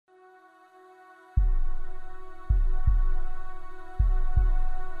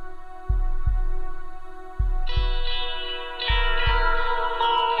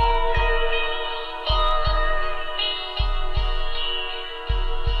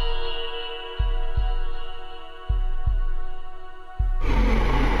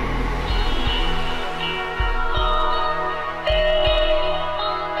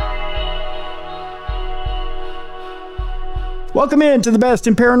Welcome in to the best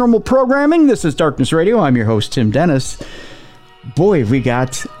in paranormal programming. This is Darkness Radio. I'm your host, Tim Dennis. Boy, we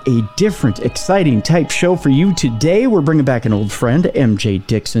got a different, exciting type show for you today. We're bringing back an old friend, MJ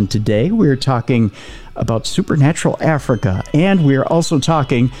Dickson, today. We're talking about supernatural Africa, and we're also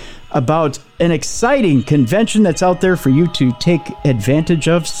talking about an exciting convention that's out there for you to take advantage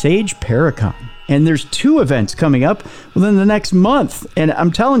of, Sage Paracon. And there's 2 events coming up within the next month. And I'm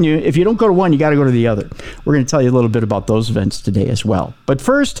telling you, if you don't go to one, you got to go to the other. We're going to tell you a little bit about those events today as well. But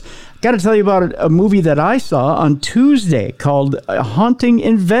first, got to tell you about a movie that I saw on Tuesday called A Haunting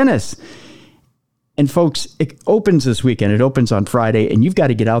in Venice. And folks, it opens this weekend. It opens on Friday, and you've got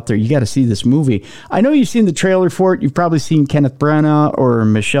to get out there. You got to see this movie. I know you've seen the trailer for it. You've probably seen Kenneth Branagh or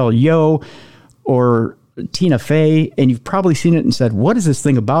Michelle Yeoh or Tina Fey, and you've probably seen it and said, what is this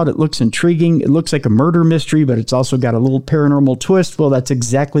thing about? It looks intriguing. It looks like a murder mystery, but it's also got a little paranormal twist. Well, that's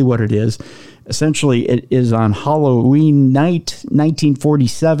exactly what it is. Essentially, it is on Halloween night,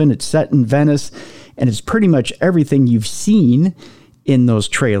 1947. It's set in Venice, and it's pretty much everything you've seen in those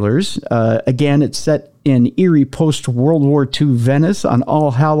trailers. Again, it's set in eerie post-World War II Venice on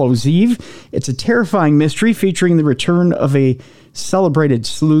All Hallows Eve. It's a terrifying mystery featuring the return of a celebrated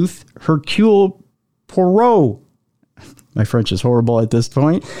sleuth, Hercule Poirot. My French is horrible at this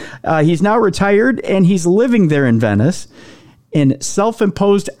point. He's now retired, and he's living there in Venice in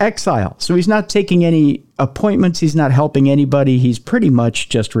self-imposed exile. So he's not taking any appointments. He's not helping anybody. He's pretty much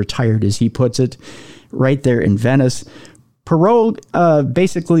just retired, as he puts it, right there in Venice. Poirot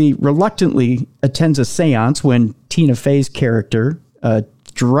basically reluctantly attends a seance when Tina Fey's character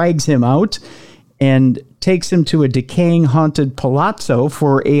drags him out and takes him to a decaying haunted palazzo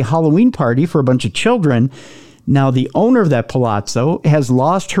for a Halloween party for a bunch of children. Now, the owner of that palazzo has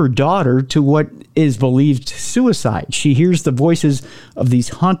lost her daughter to what is believed suicide. She hears the voices of these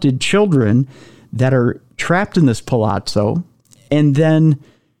haunted children that are trapped in this palazzo and then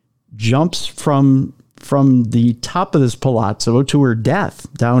jumps from the top of this palazzo to her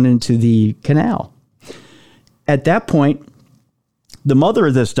death down into the canal. At that point, the mother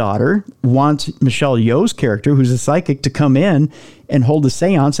of this daughter wants Michelle Yeoh's character, who's a psychic, to come in and hold a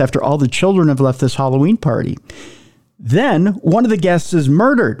seance after all the children have left this Halloween party. Then one of the guests is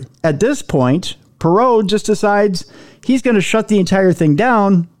murdered. At this point, Poirot just decides he's going to shut the entire thing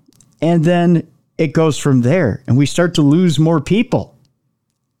down, and then it goes from there, and we start to lose more people,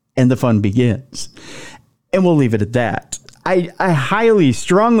 and the fun begins. And we'll leave it at that. I highly,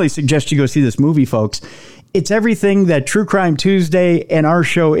 strongly suggest you go see this movie, folks. It's everything that True Crime Tuesday and our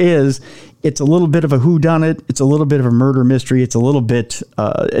show is. It's a little bit of a whodunit. It's a little bit of a murder mystery. It's a little bit,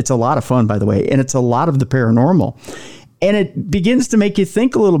 it's a lot of fun, by the way. And it's a lot of the paranormal. And it begins to make you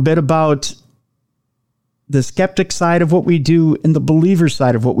think a little bit about the skeptic side of what we do and the believer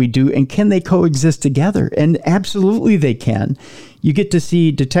side of what we do. And can they coexist together? And absolutely they can. You get to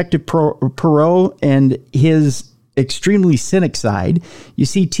see Detective Poirot and his extremely cynic side. You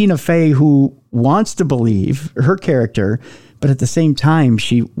see Tina Fey, who wants to believe her character, but at the same time,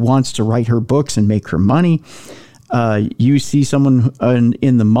 she wants to write her books and make her money. You see someone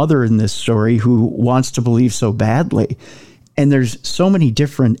in the mother in this story who wants to believe so badly. And there's so many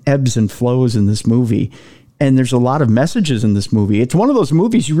different ebbs and flows in this movie. And there's a lot of messages in this movie. It's one of those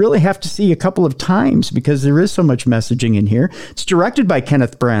movies you really have to see a couple of times because there is so much messaging in here. It's directed by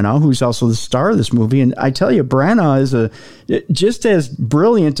Kenneth Branagh, who's also the star of this movie. And I tell you, Branagh is just as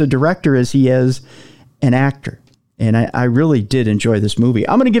brilliant a director as he is an actor. And I really did enjoy this movie.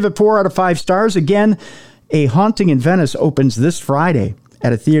 I'm going to give it 4 out of 5 stars. Again, A Haunting in Venice opens this Friday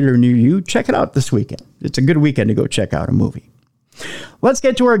at a theater near you. Check it out this weekend. It's a good weekend to go check out a movie. Let's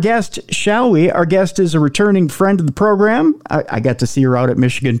get to our guest, shall we? Our guest is a returning friend of the program. I got to see her out at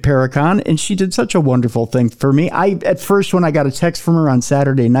Michigan Paracon, and she did such a wonderful thing for me. At first, when I got a text from her on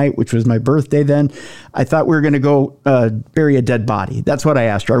Saturday night, which was my birthday then, I thought we were going to go bury a dead body. That's what I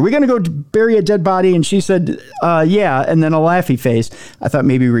asked her. Are we going to go bury a dead body? And she said, yeah, and then a laughy face. I thought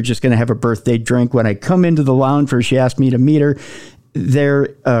maybe we were just going to have a birthday drink. When I come into the lounge where she asked me to meet her,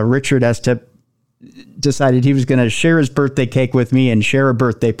 there, Richard Estep decided he was going to share his birthday cake with me and share a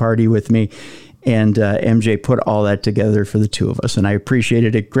birthday party with me. And MJ put all that together for the two of us, and I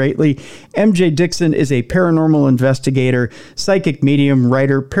appreciated it greatly. MJ Dickson is a paranormal investigator, psychic medium,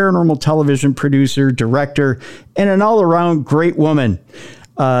 writer, paranormal television producer, director, and an all-around great woman.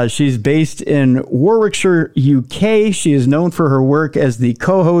 She's based in Warwickshire, UK. She is known for her work as the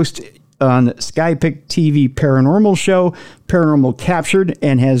co-host on Skypick TV Paranormal Show, Paranormal Captured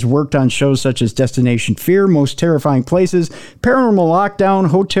and has worked on shows such as Destination Fear, Most Terrifying Places, Paranormal Lockdown,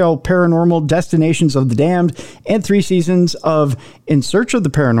 Hotel Paranormal, Destinations of the Damned, and 3 seasons of In Search of the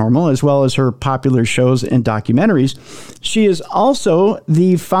Paranormal, as well as her popular shows and documentaries. She is also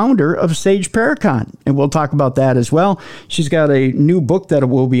the founder of Sage Paracon, and we'll talk about that as well. She's got a new book that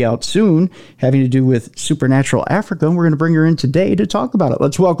will be out soon having to do with supernatural Africa, and we're going to bring her in today to talk about it.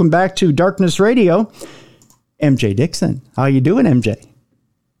 Let's welcome back to Darkness Radio, MJ Dickson. How you doing, MJ?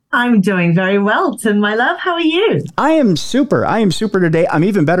 I'm doing very well, Tim, my love. How are you? I am super. I am super today. I'm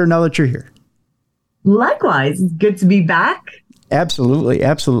even better now that you're here. Likewise. It's good to be back. Absolutely.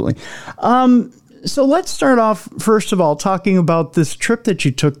 Absolutely. So let's start off, first of all, talking about this trip that you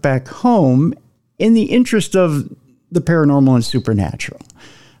took back home in the interest of the paranormal and supernatural.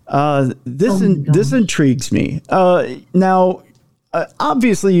 This intrigues me. Now,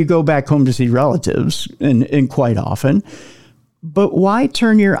 obviously, you go back home to see relatives, and quite often, but why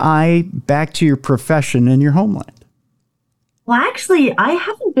turn your eye back to your profession and your homeland? Well, actually, I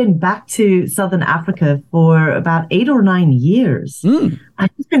haven't been back to Southern Africa for about 8 or 9 years.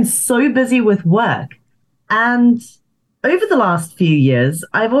 I've just been so busy with work. And over the last few years,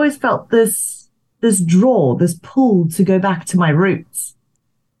 I've always felt this draw, this pull to go back to my roots.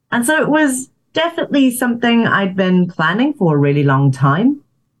 And so it was definitely something I'd been planning for a really long time.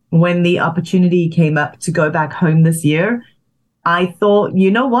 When the opportunity came up to go back home this year, I thought, you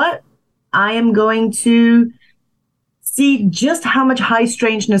know what? I am going to see just how much high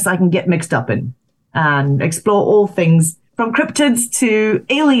strangeness I can get mixed up in and explore all things from cryptids to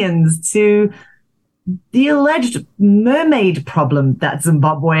aliens to the alleged mermaid problem that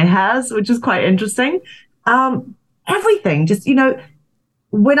Zimbabwe has, which is quite interesting. Everything, just,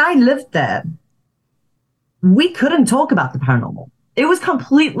 when I lived there, we couldn't talk about the paranormal. It was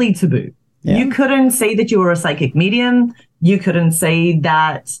completely taboo. Yeah. You couldn't say that you were a psychic medium. You couldn't say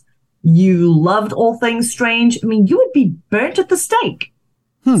that you loved all things strange. I mean, you would be burnt at the stake.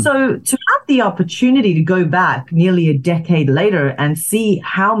 So to have the opportunity to go back nearly a decade later and see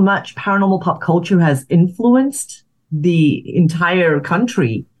how much paranormal pop culture has influenced the entire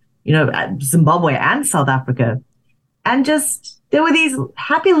country, Zimbabwe and South Africa, and just there were these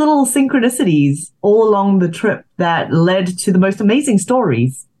happy little synchronicities all along the trip that led to the most amazing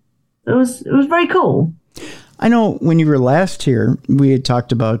stories. It was very cool. I know when you were last here, we had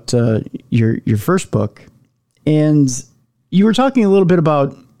talked about your first book, and you were talking a little bit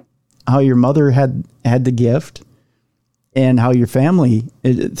about how your mother had the gift, and how your family,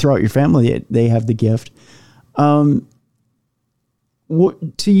 throughout your family, they have the gift. To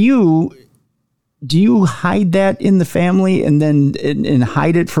you, do you hide that in the family and then and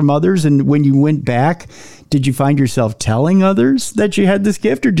hide it from others? And when you went back, did you find yourself telling others that you had this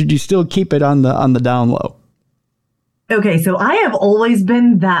gift, or did you still keep it on the down low? Okay, so I have always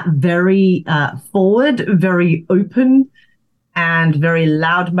been that very forward, very open, and very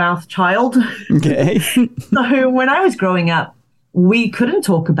loudmouth child. Okay. So when I was growing up, we couldn't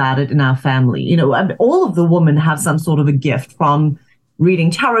talk about it in our family. All of the women have some sort of a gift, from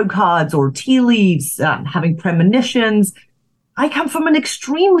reading tarot cards or tea leaves, having premonitions. I come from an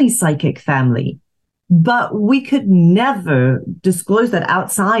extremely psychic family, but we could never disclose that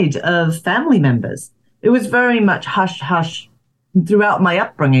outside of family members. It was very much hush, hush throughout my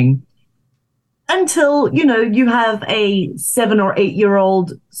upbringing, until, you have a 7 or 8 year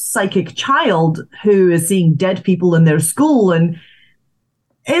old psychic child who is seeing dead people in their school and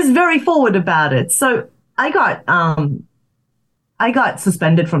is very forward about it. So I got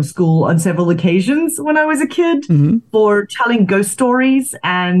suspended from school on several occasions when I was a kid for telling ghost stories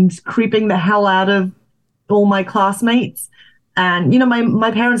and creeping the hell out of all my classmates. And,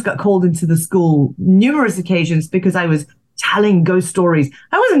 my parents got called into the school numerous occasions because I was telling ghost stories.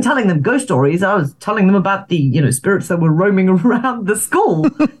 I wasn't telling them ghost stories. I was telling them about the, spirits that were roaming around the school.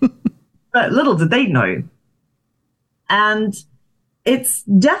 But little did they know. And it's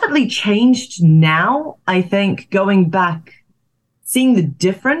definitely changed now, I think, going back, seeing the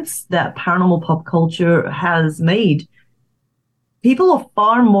difference that paranormal pop culture has made. People are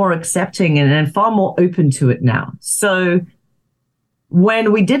far more accepting and far more open to it now. So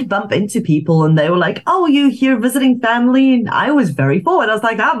when we did bump into people and they were like, "Oh, you here visiting family?" And I was very forward. I was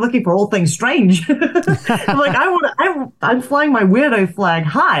like, "I'm looking for all things strange." I'm like, I'm flying my weirdo flag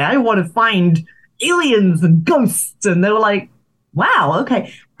high. I want to find aliens and ghosts. And they were like, "Wow,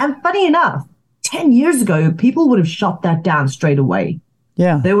 okay." And funny enough, 10 years ago, people would have shot that down straight away.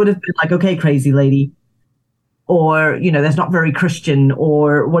 Yeah. They would have been like, "Okay, crazy lady." Or, that's not very Christian,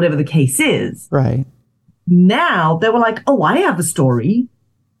 or whatever the case is. Right. Now they were like, "Oh, I have a story."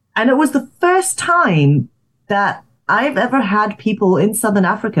 And it was the first time that I've ever had people in Southern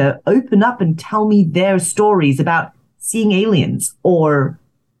Africa open up and tell me their stories about seeing aliens or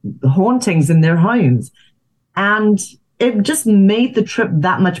hauntings in their homes. And it just made the trip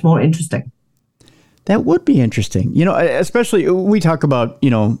that much more interesting. That would be interesting. Especially we talk about,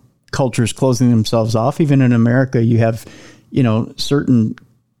 cultures closing themselves off. Even in America, you have, certain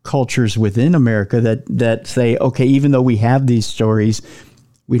cultures within America that say, okay, even though we have these stories,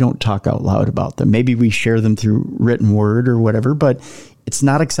 we don't talk out loud about them. Maybe we share them through written word or whatever, but it's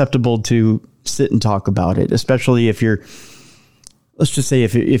not acceptable to sit and talk about it, especially if you're, let's just say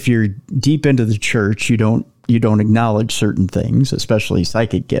if you're deep into the church, you don't acknowledge certain things, especially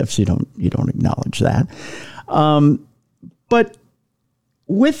psychic gifts. You don't acknowledge that. But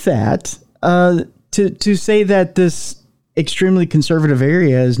with that, to say that this extremely conservative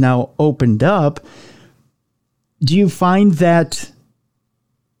area is now opened up, do you find that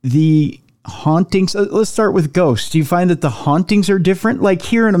the hauntings, let's start with ghosts. Do you find that the hauntings are different? Like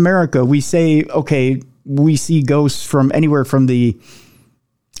here in America, we say, okay, we see ghosts from anywhere from the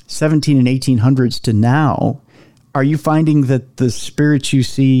 17 and 1800s to now. Are you finding that the spirits you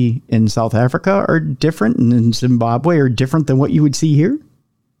see in South Africa are different and in Zimbabwe are different than what you would see here?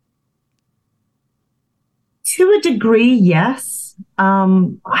 To a degree, yes.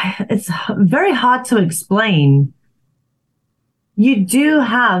 It's very hard to explain. You do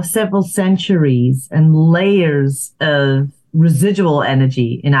have several centuries and layers of residual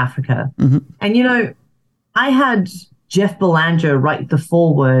energy in Africa. Mm-hmm. And, I had Jeff Belanger write the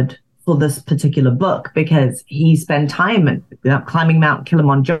foreword for this particular book because he spent time climbing Mount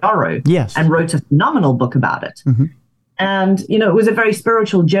Kilimanjaro. Yes. And wrote a phenomenal book about it. Mm-hmm. And, it was a very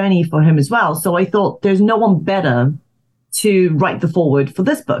spiritual journey for him as well. So I thought there's no one better to write the foreword for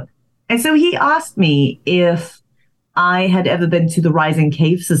this book. And so he asked me if I had ever been to the Rising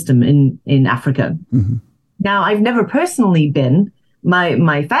Cave system in Africa. Mm-hmm. Now, I've never personally been.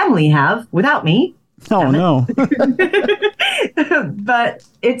 My family have without me. Oh, no. But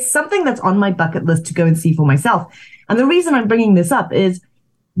it's something that's on my bucket list to go and see for myself. And the reason I'm bringing this up is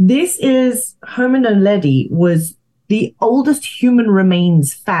Homo naledi was the oldest human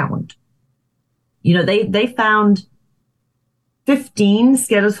remains found. They found 15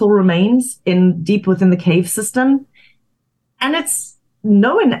 skeletal remains deep within the cave system. And it's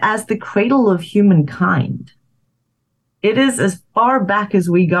known as the cradle of humankind. It is as far back as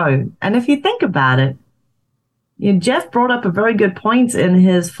we go. And if you think about it, Jeff brought up a very good point in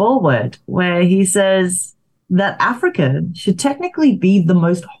his foreword where he says that Africa should technically be the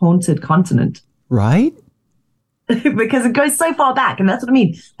most haunted continent. Right? Because it goes so far back. And that's what I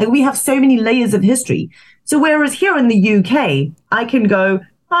mean. Like we have so many layers of history. So whereas here in the UK, I can go,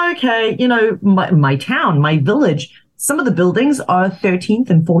 okay, my town, my village, some of the buildings are 13th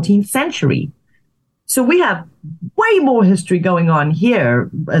and 14th century. So we have way more history going on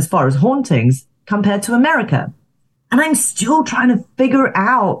here as far as hauntings compared to America. And I'm still trying to figure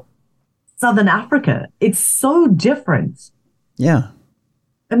out Southern Africa. It's so different. Yeah.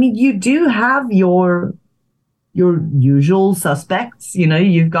 I mean, you do have your usual suspects.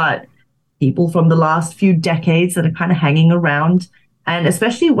 You've got people from the last few decades that are kind of hanging around. And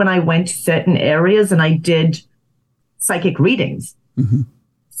especially when I went to certain areas and I did psychic readings. Mm-hmm.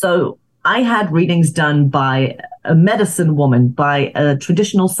 So I had readings done by a medicine woman, by a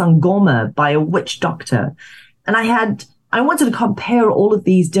traditional sangoma, by a witch doctor. And I wanted to compare all of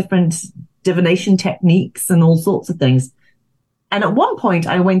these different divination techniques and all sorts of things. And at one point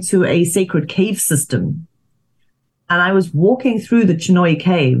I went to a sacred cave system and I was walking through the Chinoi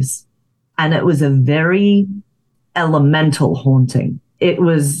caves and it was a very elemental haunting. It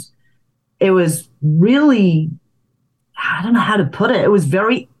was really, I don't know how to put it. It was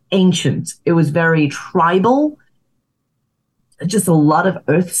very ancient. It was very tribal, just a lot of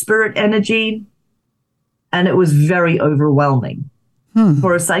earth spirit energy. And it was very overwhelming.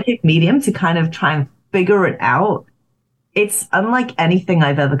 For a psychic medium to kind of try and figure it out. It's unlike anything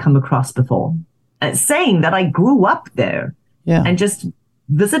I've ever come across before. And saying that I grew up there and just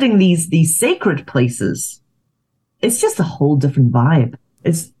visiting these sacred places, it's just a whole different vibe.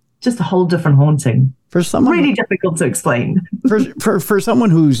 It's just a whole different haunting. For someone really difficult to explain. for someone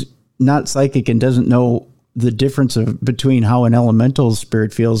who's not psychic and doesn't know the difference between how an elemental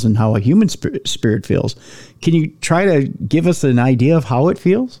spirit feels and how a human spirit feels, can you try to give us an idea of how it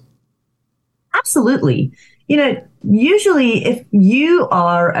feels? Absolutely. Usually if you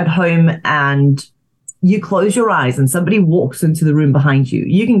are at home and you close your eyes and somebody walks into the room behind you,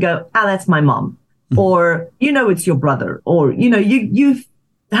 you can go, that's my mom. Mm-hmm. Or, it's your brother. Or, you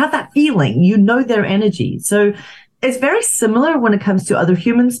have that feeling, their energy. So it's very similar when it comes to other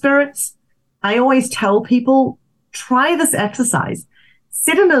human spirits. I always tell people try this exercise.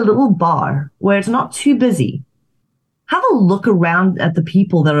 Sit in a little bar where it's not too busy. Have a look around at the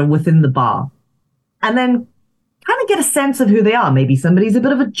people that are within the bar and then kind of get a sense of who they are. Maybe somebody's a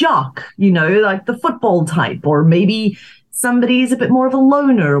bit of a jock, like the football type, or maybe somebody's a bit more of a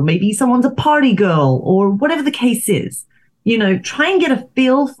loner, or maybe someone's a party girl, or whatever the case is. Try and get a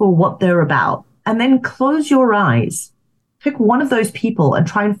feel for what they're about and then close your eyes. Pick one of those people and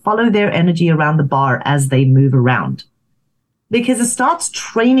try and follow their energy around the bar as they move around. Because it starts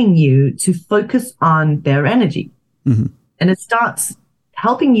training you to focus on their energy. Mm-hmm. And it starts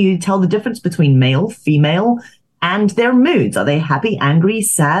helping you tell the difference between male, female, and their moods. Are they happy, angry,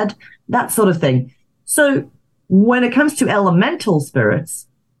 sad? That sort of thing. So when it comes to elemental spirits,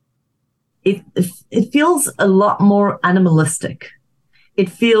 it feels a lot more animalistic. It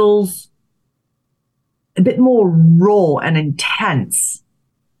feels a bit more raw and intense.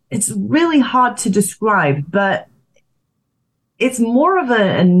 It's really hard to describe, but it's more of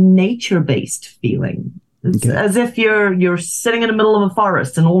a nature-based feeling. It's as if you're sitting in the middle of a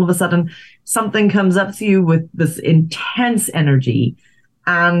forest and all of a sudden something comes up to you with this intense energy.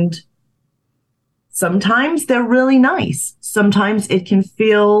 And sometimes they're really nice. Sometimes it can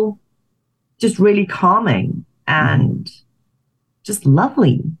feel just really calming and just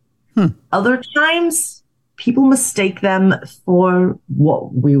lovely. Other times, people mistake them for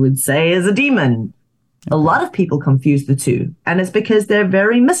what we would say is a demon. A lot of people confuse the two, and it's because they're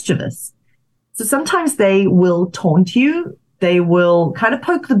very mischievous. So sometimes they will taunt you. They will kind of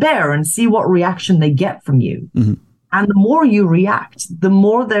poke the bear and see what reaction they get from you. Mm-hmm. And the more you react, the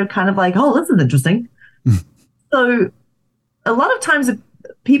more they're kind of like, oh, this is interesting. So a lot of times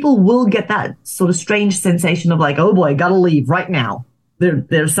people will get that sort of strange sensation of like, oh boy, gotta leave right now.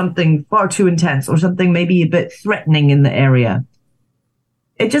 There's something far too intense or something maybe a bit threatening in the area.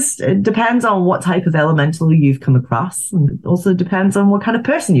 It depends on what type of elemental you've come across. And it also depends on what kind of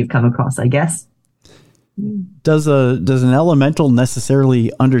person you've come across, I guess. Does an elemental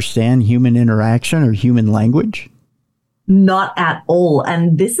necessarily understand human interaction or human language? Not at all.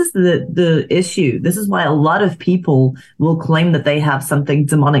 And this is the issue. This is why a lot of people will claim that they have something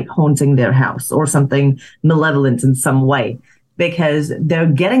demonic haunting their house or something malevolent in some way, because they're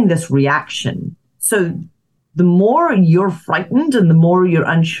getting this reaction. So the more you're frightened and the more you're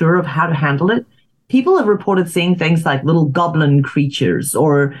unsure of how to handle it, people have reported seeing things like little goblin creatures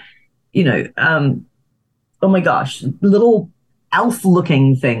or, oh my gosh, little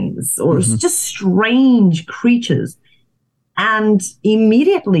elf-looking things or just strange creatures. And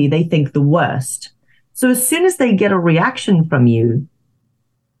immediately they think the worst. So as soon as they get a reaction from you,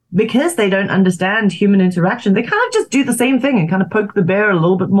 because they don't understand human interaction, they kind of just do the same thing and kind of poke the bear a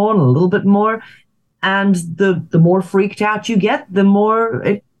little bit more and a little bit more. And the more freaked out you get, the more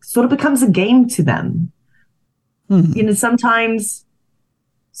it sort of becomes a game to them. Sometimes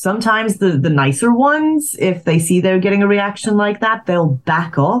the nicer ones, if they see they're getting a reaction like that, they'll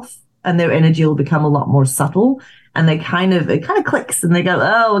back off and their energy will become a lot more subtle. And it kind of clicks and they go,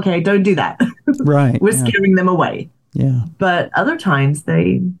 oh, okay, don't do that. Right. We're scaring them away. Yeah. But other times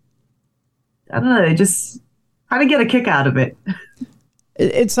they just kind of get a kick out of it.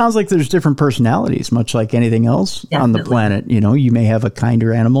 It sounds like there's different personalities, much like anything else on the planet. You may have a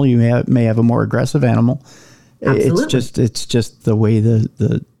kinder animal. You may have a more aggressive animal. Absolutely. It's just the way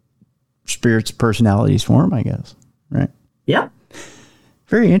the spirit's personalities form, I guess. Right. Yeah.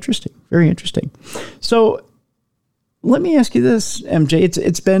 Very interesting. Very interesting. So let me ask you this, MJ.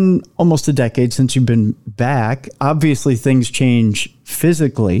 It's been almost a decade since you've been back. Obviously, things change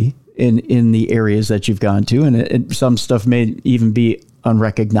physically in the areas that you've gone to, and some stuff may even be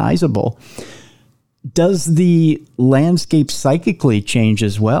unrecognizable. Does the landscape psychically change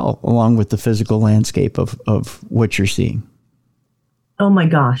as well, along with the physical landscape of what you're seeing? Oh my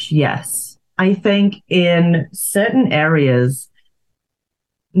gosh, yes. I think in certain areas,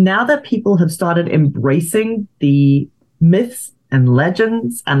 now that people have started embracing the myths and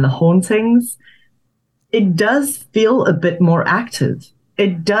legends and the hauntings, it does feel a bit more active.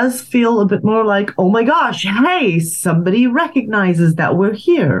 It does feel a bit more like, oh my gosh, hey, somebody recognizes that we're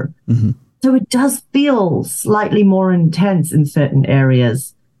here. Mm-hmm. So it does feel slightly more intense in certain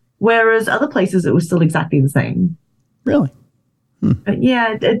areas, whereas other places it was still exactly the same. Really? But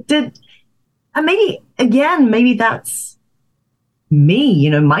yeah, it did. And maybe that's me.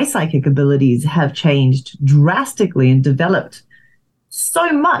 My psychic abilities have changed drastically and developed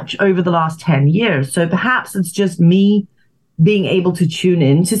so much over the last 10 years. So perhaps it's just me being able to tune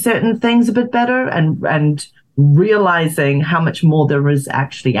into certain things a bit better and realizing how much more there is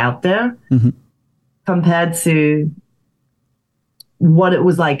actually out there compared to what it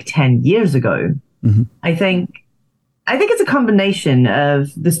was like 10 years ago. I think I think it's a combination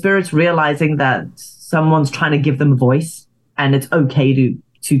of the spirits realizing that someone's trying to give them a voice and it's okay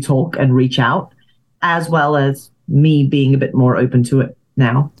to talk and reach out, as well as me being a bit more open to it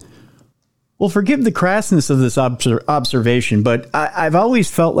now. Well, forgive the crassness of this observation, but I've always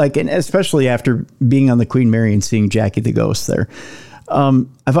felt like, and especially after being on the Queen Mary and seeing Jackie the Ghost there,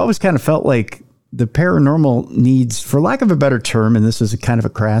 I've always kind of felt like the paranormal needs, for lack of a better term, and this is a kind of a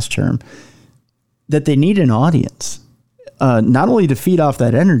crass term, that they need an audience, not only to feed off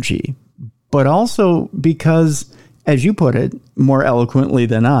that energy, but also because, as you put it more eloquently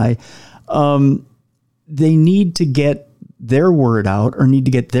than I, they need to get their word out or need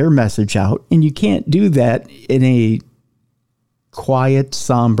to get their message out. And you can't do that in a quiet,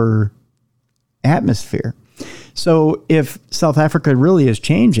 somber atmosphere. So if South Africa really is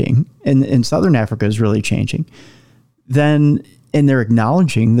changing and Southern Africa is really changing, then, and they're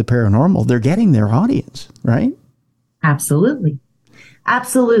acknowledging the paranormal, they're getting their audience, right? Absolutely.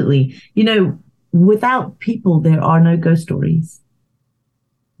 Absolutely. You know, without people, there are no ghost stories.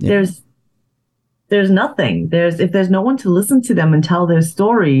 Yeah. There's nothing. If there's no one to listen to them and tell their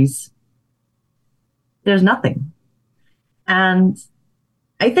stories, there's nothing. And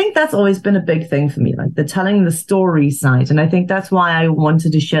I think that's always been a big thing for me, like the telling the story side. And I think that's why I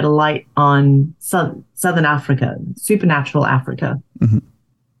wanted to shed a light on Southern Africa, supernatural Africa. Mm-hmm.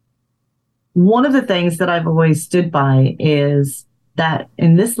 One of the things that I've always stood by is that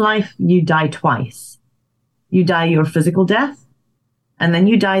in this life, you die twice. You die your physical death, and then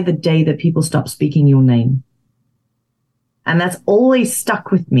you die the day that people stop speaking your name. And that's always stuck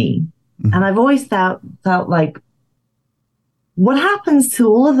with me. Mm-hmm. And I've always felt like, what happens to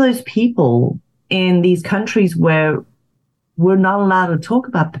all of those people in these countries where we're not allowed to talk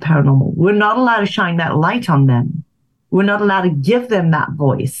about the paranormal? We're not allowed to shine that light on them. We're not allowed to give them that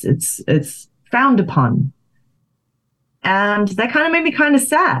voice. It's frowned upon. And that kind of made me kind of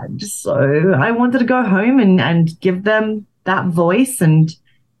sad. So I wanted to go home and give them that voice and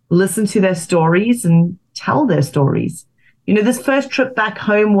listen to their stories and tell their stories. You know, this first trip back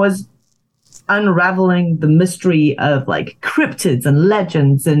home was unraveling the mystery of like cryptids and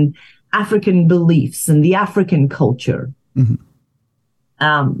legends and African beliefs and the African culture.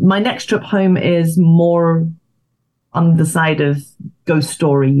 Mm-hmm. My next trip home is more on the side of ghost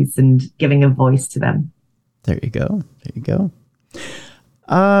stories and giving a voice to them. There you go. There you go.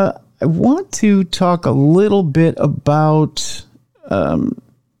 I want to talk a little bit about, I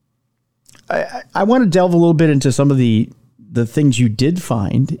want to delve a little bit into some of the things you did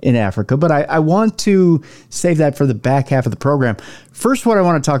find in Africa, but I want to save that for the back half of the program. First, what I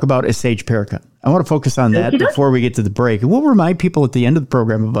want to talk about is Sage Paracon. I want to focus on that before we get to the break. And we'll remind people at the end of the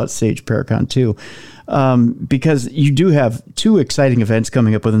program about Sage Paracon too, because you do have two exciting events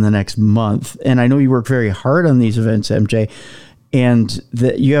coming up within the next month. And I know you work very hard on these events, MJ, and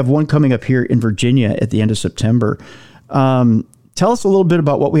that you have one coming up here in Virginia at the end of September. Tell us a little bit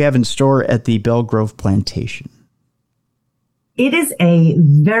about what we have in store at the Belle Grove Plantation. It is a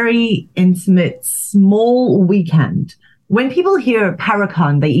very intimate, small weekend. When people hear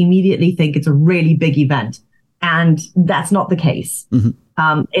Paracon, they immediately think it's a really big event. And that's not the case.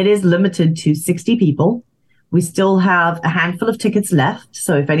 Mm-hmm. It is limited to 60 people. We still have a handful of tickets left.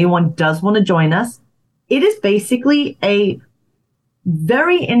 So if anyone does want to join us, it is basically a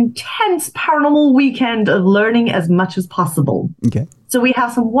very intense paranormal weekend of learning as much as possible. Okay. So we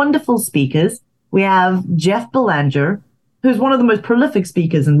have some wonderful speakers. We have Jeff Belanger, who's one of the most prolific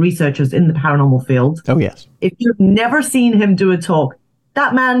speakers and researchers in the paranormal field. Oh, yes. If you've never seen him do a talk,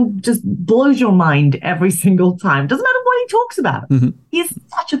 that man just blows your mind every single time. Doesn't matter what he talks about. Mm-hmm. He's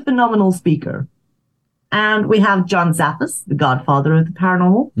such a phenomenal speaker. And we have John Zappis, the godfather of the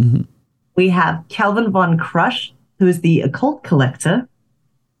paranormal. Mm-hmm. We have Kelvin von Crush, who is the occult collector,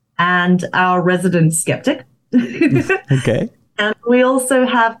 and our resident skeptic. Okay. And we also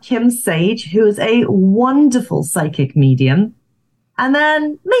have Kim Sage, who is a wonderful psychic medium. And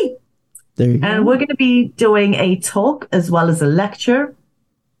then me. There you go. And we're going to be doing a talk as well as a lecture,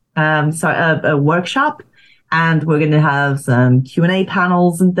 a workshop. And we're going to have some Q&A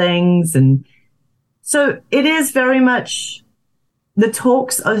panels and things. And so it is very much the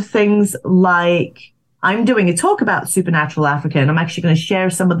talks of things like I'm doing a talk about supernatural Africa, and I'm actually going to share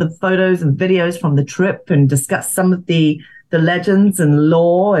some of the photos and videos from the trip and discuss some of the legends and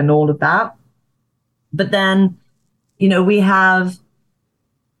lore and all of that. But then, you know, we have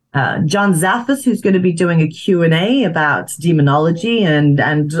John Zaffis, who's going to be doing a Q&A about demonology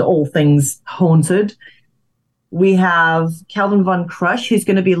and all things haunted. We have Calvin von Crush, who's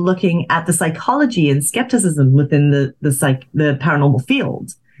going to be looking at the psychology and skepticism within the paranormal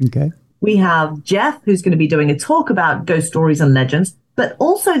field. Okay. We have Jeff, who's going to be doing a talk about ghost stories and legends, but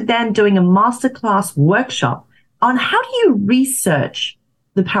also then doing a masterclass workshop on how do you research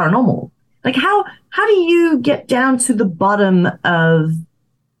the paranormal? Like how do you get down to the bottom of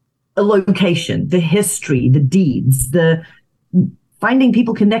a location, the history, the deeds, the finding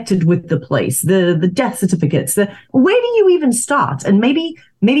people connected with the place, the death certificates, where do you even start? And maybe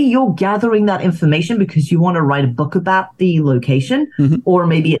you're gathering that information because you want to write a book about the location, or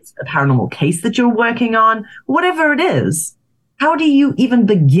maybe it's a paranormal case that you're working on, whatever it is. How do you even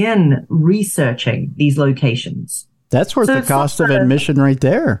begin researching these locations? That's worth the cost of admission right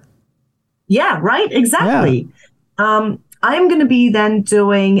there. Yeah, right. Exactly. Yeah. I'm going to be then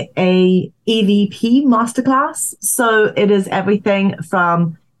doing a EVP masterclass. So it is everything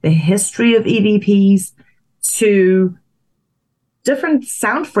from the history of EVPs to different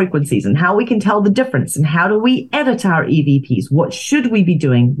sound frequencies and how we can tell the difference and how do we edit our EVPs? What should we be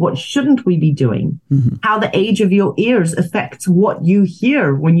doing? What shouldn't we be doing? How the age of your ears affects what you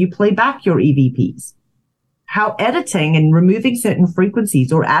hear when you play back your EVPs. How editing and removing certain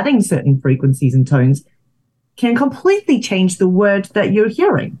frequencies or adding certain frequencies and tones can completely change the word that you're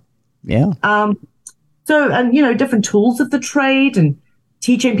hearing. Yeah. Different tools of the trade and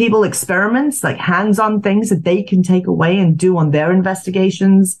teaching people experiments, like hands-on things that they can take away and do on their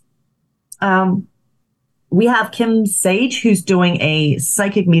investigations. We have Kim Sage, who's doing a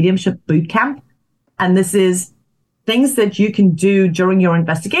psychic mediumship boot camp. And this is things that you can do during your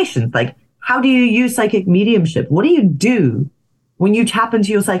investigations. Like, how do you use psychic mediumship? What do you do when you tap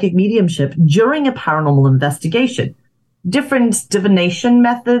into your psychic mediumship during a paranormal investigation? Different divination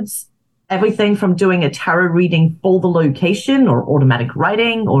methods, everything from doing a tarot reading for the location or automatic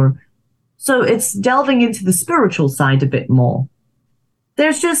writing, so it's delving into the spiritual side a bit more.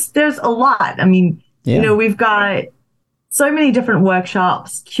 There's a lot. I mean, we've got so many different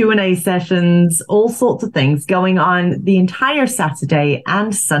workshops, Q&A sessions, all sorts of things going on the entire Saturday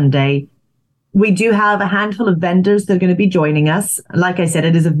and Sunday. We do have a handful of vendors that are going to be joining us. Like I said,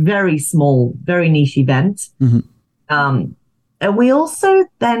 it is a very small, very niche event. And we also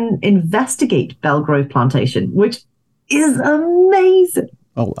then investigate Belgrove Plantation, which is amazing.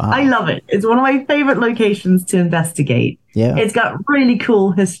 Oh, wow. I love it. It's one of my favorite locations to investigate. Yeah. It's got really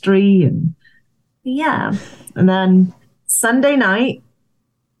cool history and then Sunday night,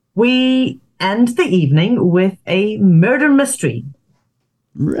 we end the evening with a murder mystery.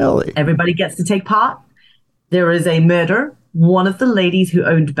 Really? Everybody gets to take part. There is a murder. One of the ladies who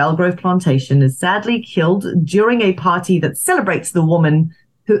owned Belgrove Plantation is sadly killed during a party that celebrates the woman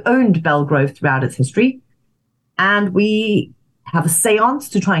who owned Belgrove throughout its history. And we have a seance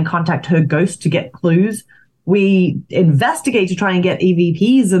to try and contact her ghost to get clues. We investigate to try and get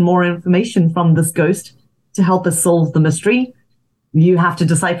EVPs and more information from this ghost to help us solve the mystery. You have to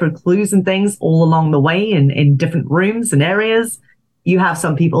decipher clues and things all along the way in different rooms and areas. You have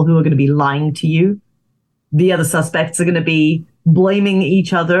some people who are going to be lying to you. The other suspects are going to be blaming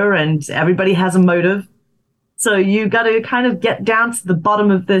each other, and everybody has a motive. So you got to kind of get down to the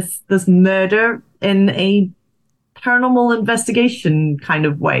bottom of this murder in a paranormal investigation kind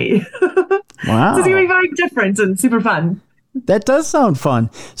of way. Wow. So it's going to be very different and super fun. That does sound fun.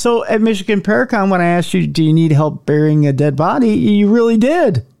 So at Michigan Paracon, when I asked you, do you need help burying a dead body? You really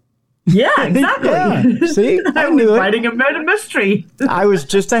did. Yeah, exactly. Yeah. See, I was writing a murder mystery. I was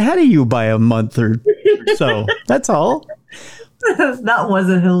just ahead of you by a month or so. That's all. That was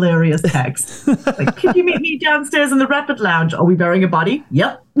a hilarious text. Like, could you meet me downstairs in the Rapid Lounge? Are we burying a body?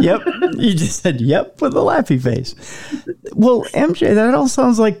 Yep. Yep. You just said yep with a laughy face. Well, MJ, that all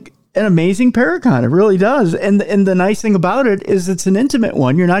sounds like an amazing Paracon. It really does. And the nice thing about it is it's an intimate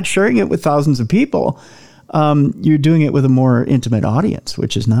one. You're not sharing it with thousands of people. You're doing it with a more intimate audience,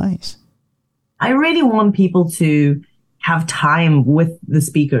 which is nice. I really want people to have time with the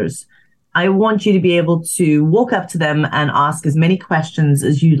speakers. I want you to be able to walk up to them and ask as many questions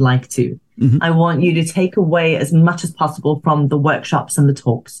as you'd like to. I want you to take away as much as possible from the workshops and the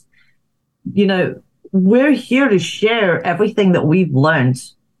talks. We're here to share everything that we've learned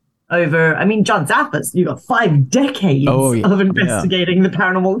over, John Zappas, you got 5 decades of investigating the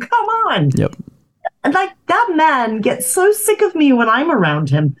paranormal. Come on. Yep. And that man gets so sick of me when I'm around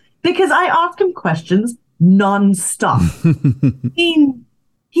him because I ask him questions nonstop.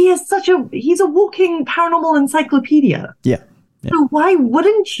 He's a walking paranormal encyclopedia. Yeah. So why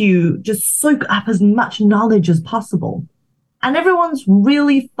wouldn't you just soak up as much knowledge as possible? And everyone's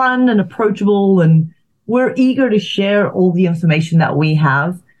really fun and approachable, and we're eager to share all the information that we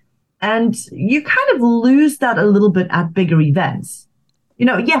have. And you kind of lose that a little bit at bigger events.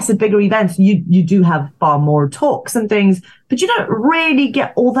 yes, at bigger events, you do have far more talks and things, but you don't really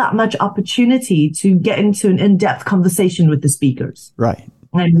get all that much opportunity to get into an in-depth conversation with the speakers. Right.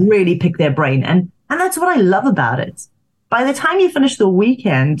 And really pick their brain. And that's what I love about it. By the time you finish the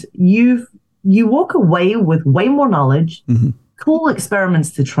weekend, you walk away with way more knowledge, cool experiments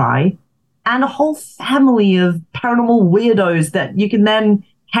to try, and a whole family of paranormal weirdos that you can then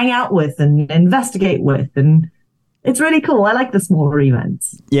hang out with and investigate with. And it's really cool. I like the smaller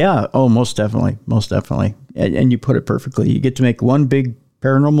events. Yeah. Oh, most definitely. Most definitely. And you put it perfectly. You get to make one big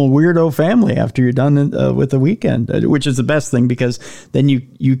paranormal weirdo family after you're done with the weekend, which is the best thing, because then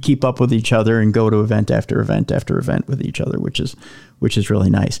you keep up with each other and go to event after event after event with each other, which is really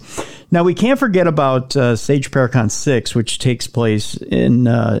nice. Now, we can't forget about Sage Paracon 6, which takes place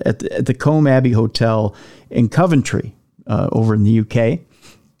at the Combe Abbey Hotel in Coventry over in the UK.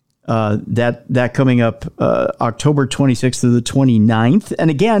 That coming up October 26th to the 29th.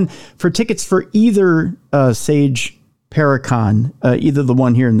 And again, for tickets for either Sage Paracon, either the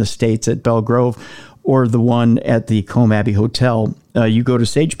one here in the States at Belgrove or the one at the Combe Abbey Hotel, you go to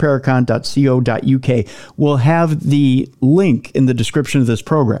sageparacon.co.uk. We'll have the link in the description of this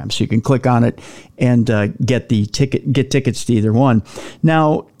program, so you can click on it and get tickets to either one.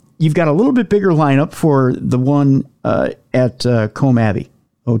 Now, you've got a little bit bigger lineup for the one at Combe Abbey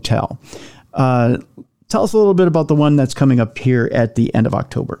Hotel. Tell us a little bit about the one that's coming up here at the end of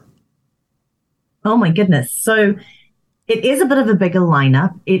October. Oh my goodness. So it is a bit of a bigger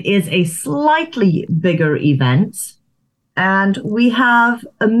lineup. It is a slightly bigger event. And we have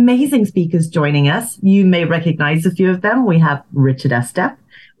amazing speakers joining us. You may recognize a few of them. We have Richard Estep.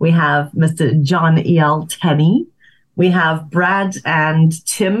 We have Mr. John E.L. Tenney. We have Brad and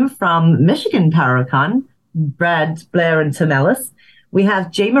Tim from Michigan Paracon, Brad, Blair, and Tim Ellis. We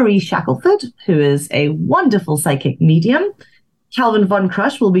have J. Marie Shackelford, who is a wonderful psychic medium. Calvin Von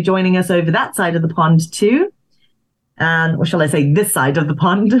Crush will be joining us over that side of the pond too. And, or shall I say, this side of the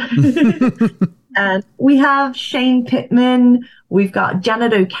pond. And we have Shane Pittman. We've got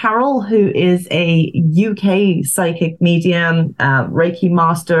Janet O'Carroll, who is a UK psychic medium, Reiki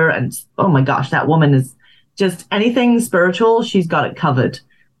master. And oh my gosh, that woman is just anything spiritual. She's got it covered.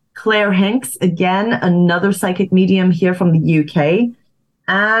 Claire Hanks, again, another psychic medium here from the UK.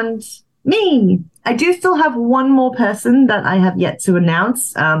 And me. I do still have one more person that I have yet to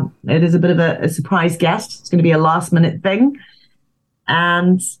announce. It is a bit of a surprise guest. It's going to be a last minute thing.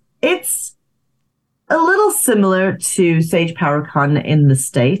 And it's a little similar to Sage Paracon in the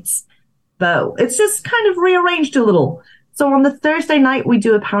States, but it's just kind of rearranged a little. So on the Thursday night, we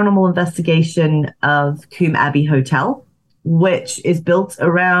do a paranormal investigation of Combe Abbey Hotel, which is built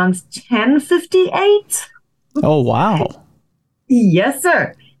around 1058. Oh, wow. Yes,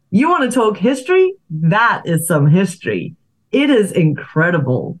 sir. You want to talk history? That is some history. It is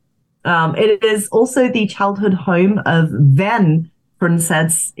incredible. It is also the childhood home of then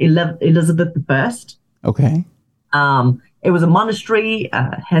Princess Elizabeth I. Okay. It was a monastery,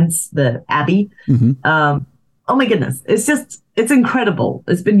 hence the abbey. Oh my goodness. It's incredible.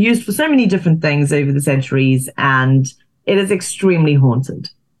 It's been used for so many different things over the centuries, and it is extremely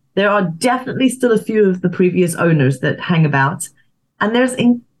haunted. There are definitely still a few of the previous owners that hang about, and there's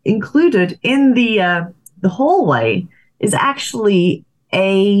included in the hallway is actually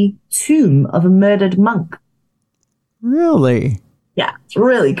a tomb of a murdered monk. Really? Yeah, it's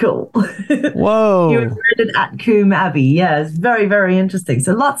really cool. Whoa. He was murdered at Combe Abbey. Yeah, it's very, very interesting.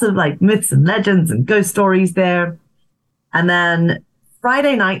 So lots of like myths and legends and ghost stories there. And then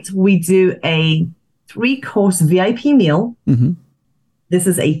Friday night, we do a 3-course VIP meal. This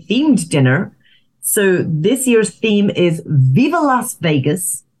is a themed dinner. So this year's theme is Viva Las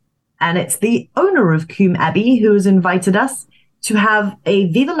Vegas. And it's the owner of Combe Abbey who has invited us to have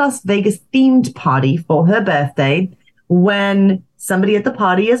a Viva Las Vegas themed party for her birthday when somebody at the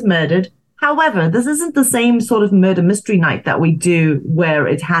party is murdered. However, this isn't the same sort of murder mystery night that we do where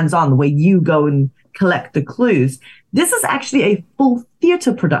it's hands-on, where you go and collect the clues. This is actually a full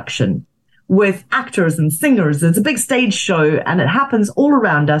theater production with actors and singers. It's a big stage show, and it happens all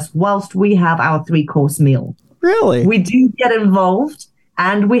around us whilst we have our 3-course meal. Really? We do get involved,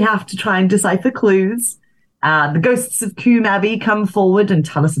 and we have to try and decipher clues. The ghosts of Combe Abbey come forward and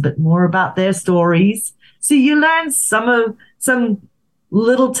tell us a bit more about their stories. So you learn some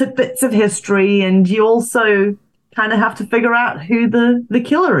little tidbits of history, and you also kind of have to figure out who the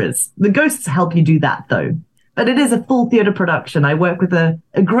killer is. The ghosts help you do that, though. But it is a full theater production. I work with a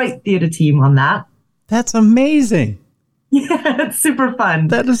great theater team on that. That's amazing. Yeah, it's super fun.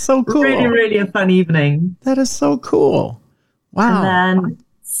 That is so cool. Really, really a fun evening. That is so cool. Wow. And then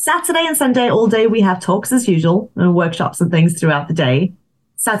Saturday and Sunday, all day, we have talks as usual and workshops and things throughout the day.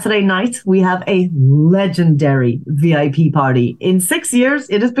 Saturday night, we have a legendary VIP party. In 6 years,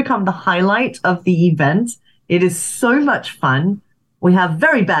 it has become the highlight of the event. It is so much fun. We have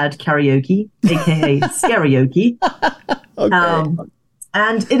very bad karaoke, aka scarioke. Okay.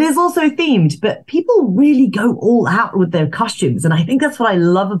 And it is also themed, but people really go all out with their costumes. And I think that's what I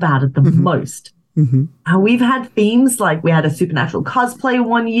love about it the most. We've had themes like we had a supernatural cosplay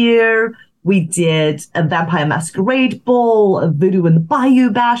one year. We did a vampire masquerade ball, a voodoo in the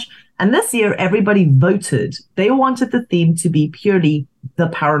bayou bash. And this year, everybody voted. They wanted the theme to be purely the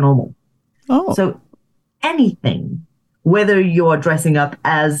paranormal. Oh. So anything, whether you're dressing up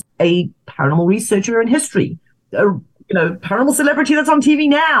as a paranormal researcher in history, paranormal celebrity that's on TV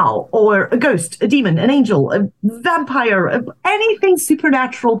now, or a ghost, a demon, an angel, a vampire, anything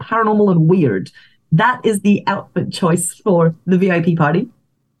supernatural, paranormal, and weird. That is the outfit choice for the VIP party.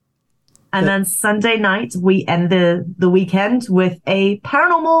 And then Sunday night, we end the weekend with a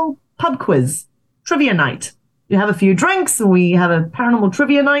paranormal pub quiz trivia night. You have a few drinks, and we have a paranormal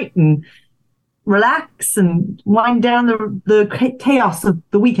trivia night, and relax and wind down the chaos of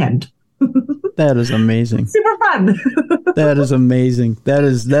the weekend. That is amazing. Super fun. That is amazing. That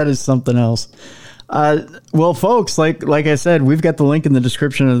is something else. Well, folks, like I said, we've got the link in the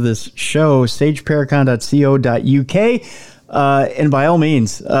description of this show, sageparacon.co.uk. And by all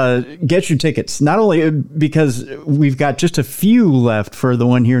means, get your tickets. Not only because we've got just a few left for the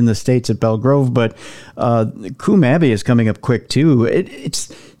one here in the States at Belle Grove, but Coombe Abbey is coming up quick too.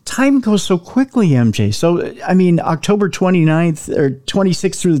 It's time goes so quickly, MJ. So, I mean, October 29th or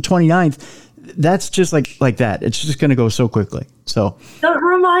 26th through the 29th, that's just like that. It's just going to go so quickly. So don't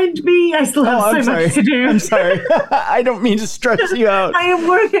remind me. I still have so much to do. I'm sorry. I don't mean to stress you out. I am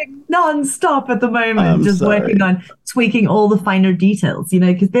working nonstop at the moment, working on tweaking all the finer details,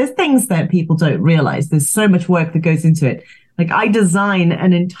 because there's things that people don't realize. There's so much work that goes into it. Like I design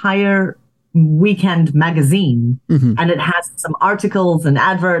an entire weekend magazine and it has some articles and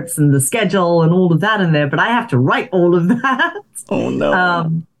adverts and the schedule and all of that in there, but I have to write all of that. Oh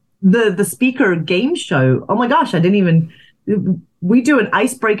no. The speaker game show. Oh my gosh, we do an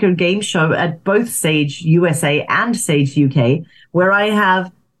icebreaker game show at both Sage USA and Sage UK, where I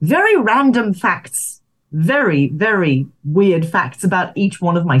have very random facts, very, very weird facts about each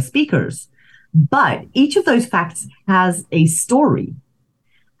one of my speakers. But each of those facts has a story.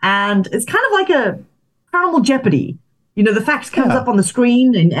 And it's kind of like a Paranormal Jeopardy. The fact comes up on the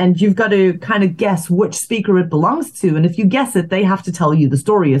screen and you've got to kind of guess which speaker it belongs to. And if you guess it, they have to tell you the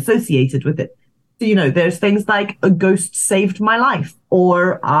story associated with it. So, there's things like a ghost saved my life,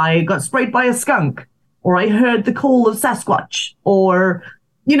 or I got sprayed by a skunk, or I heard the call of Sasquatch, or,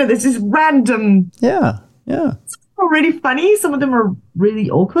 there's this random. Yeah. Some are really funny. Some of them are really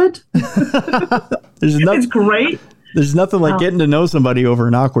awkward. It's great. There's nothing like getting to know somebody over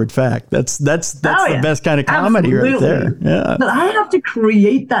an awkward fact. That's the best kind of comedy right there. Yeah. But I have to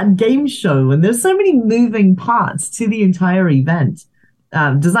create that game show, and there's so many moving parts to the entire event.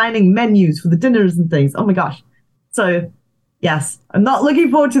 Designing menus for the dinners and things. Oh my gosh. So yes, I'm not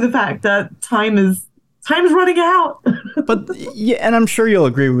looking forward to the fact that time is running out. But yeah, and I'm sure you'll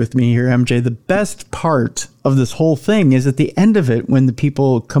agree with me here, MJ. The best part of this whole thing is at the end of it when the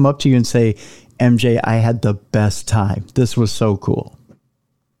people come up to you and say, MJ, I had the best time. This was so cool.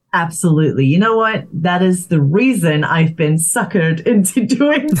 Absolutely. You know what? That is the reason I've been suckered into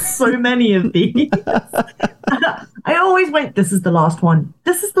doing so many of these. I always went, this is the last one.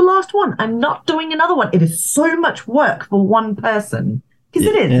 This is the last one. I'm not doing another one. It is so much work for one person. Because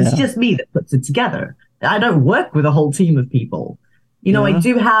it is. Yeah. It's just me that puts it together. I don't work with a whole team of people. I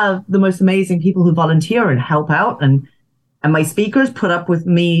do have the most amazing people who volunteer and help out. And my speakers put up with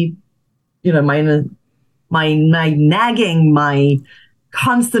me, my nagging, my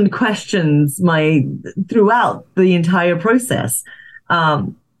constant questions, throughout the entire process.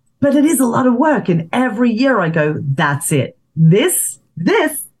 But it is a lot of work. And every year I go, that's it. This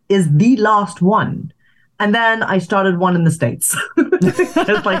is the last one. And then I started one in the States.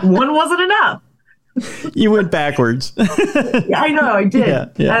 It's like one wasn't enough. You went backwards. Yeah, I know, I did.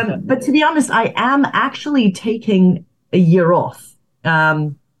 Yeah. But to be honest, I am actually taking a year off.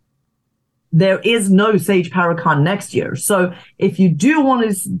 There is no Sage Paracon next year. So if you do want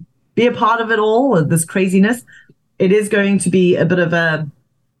to be a part of it all, of this craziness, it is going to be a bit of a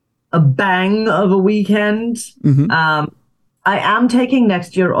bang of a weekend. I am taking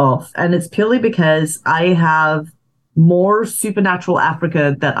next year off, and it's purely because I have more supernatural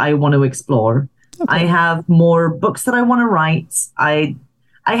Africa that I want to explore. Okay. I have more books that I want to write. I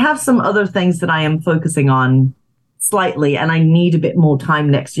have some other things that I am focusing on slightly, and I need a bit more time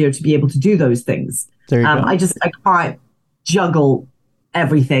next year to be able to do those things. There you go. I can't juggle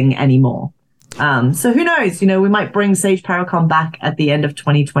everything anymore. So who knows? We might bring Sage Paracon back at the end of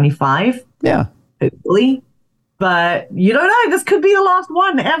 2025. Yeah. Hopefully. But you don't know. This could be the last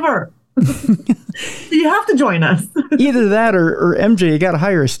one ever. You have to join us. Either that or MJ, you got to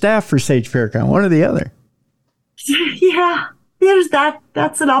hire a staff for Sage Paracon, one or the other. Yeah, there's that.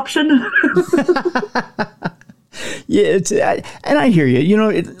 That's an option. Yeah, and I hear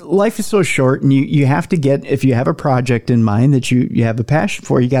you. Life is so short, and you have to get, if you have a project in mind that you have a passion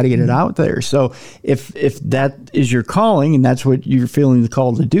for, you got to get it out there. So if that is your calling, and that's what you're feeling the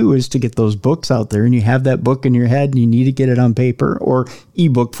call to do, is to get those books out there, and you have that book in your head, and you need to get it on paper or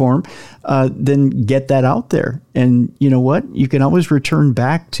ebook form, then get that out there. And you know what? You can always return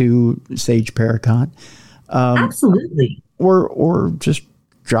back to Sage Paracon. Absolutely. Or just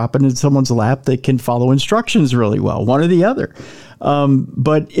drop it in someone's lap that can follow instructions really well, one or the other.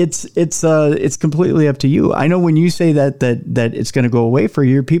 But it's completely up to you. I know when you say that it's going to go away for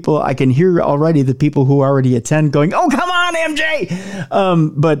your people, I can hear already the people who already attend going, "Oh, come on, MJ."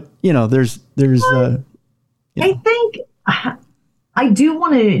 But there's I think I do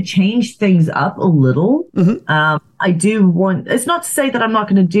want to change things up a little. Mm-hmm. I do want. It's not to say that I'm not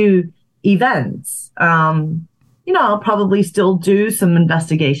going to do events. I'll probably still do some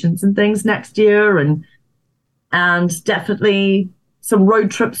investigations and things next year, and definitely some road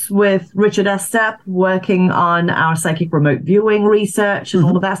trips with Richard Estep, working on our psychic remote viewing research and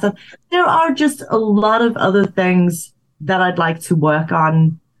all of that stuff. There are just a lot of other things that I'd like to work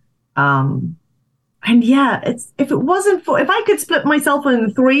on. And yeah, if I could split myself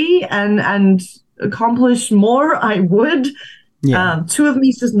in three and accomplish more, I would. Yeah. Two of me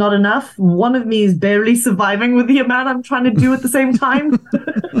is just not enough. One of me is barely surviving with the amount I'm trying to do at the same time.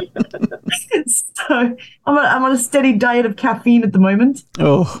 So I'm on a steady diet of caffeine at the moment.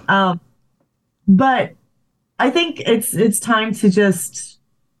 Oh. But I think it's time to just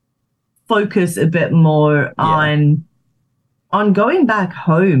focus a bit more on going back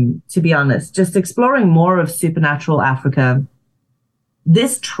home, to be honest, just exploring more of supernatural Africa.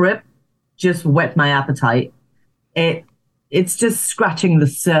 This trip just whet my appetite. It's just scratching the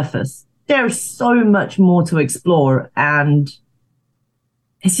surface. There's so much more to explore, and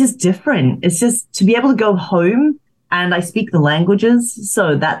it's just different. It's just to be able to go home, and I speak the languages,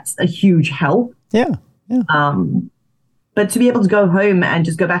 so that's a huge help. Yeah. But to be able to go home and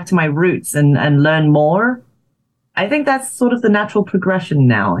just go back to my roots and learn more, I think that's sort of the natural progression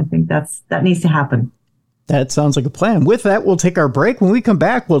now. I think that needs to happen. That sounds like a plan. With that, we'll take our break. When we come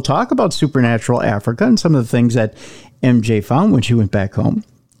back, we'll talk about supernatural Africa and some of the things that MJ found when she went back home.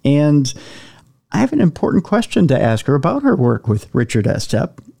 And I have an important question to ask her about her work with Richard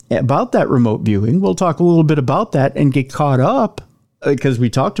Estep, about that remote viewing. We'll talk a little bit about that and get caught up, because we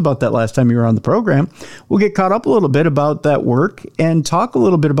talked about that last time you were on the program. We'll get caught up a little bit about that work and talk a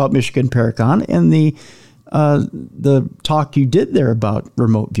little bit about Michigan Paracon and the talk you did there about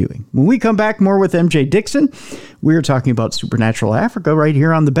remote viewing. When we come back, more with MJ Dickson. We're talking about supernatural Africa right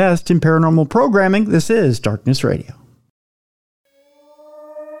here on the best in paranormal programming. This is Darkness Radio.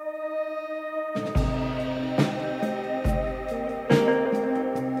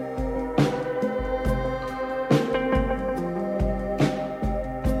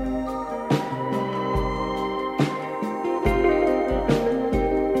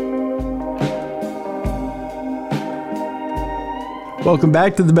 Welcome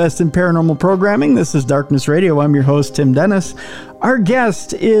back to the best in paranormal programming. This is Darkness Radio. I'm your host, Tim Dennis. Our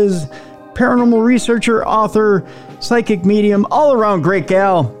guest is paranormal researcher, author, psychic medium, all-around great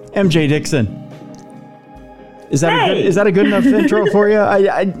gal, MJ Dickson. Is that a good enough intro for you?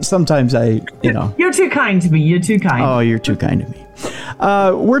 Sometimes You're too kind to me. You're too kind. Oh, you're too kind to me.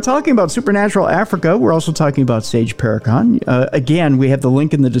 We're talking about supernatural Africa. We're also talking about Sage Paracon. Again, we have the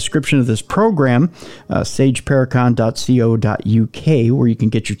link in the description of this program, sageparacon.co.uk, where you can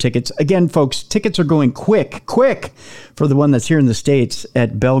get your tickets. Again, folks, tickets are going quick for the one that's here in the States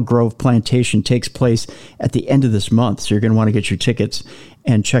at Belle Grove Plantation. Takes place at the end of this month. So you're going to want to get your tickets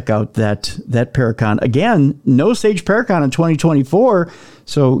and check out that Paracon. Again, no Sage Paracon in 2024.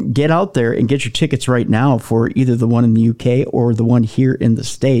 So get out there and get your tickets right now for either the one in the UK or the one here in the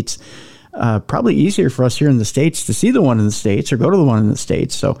States. Probably easier for us here in the States to see the one in the States or go to the one in the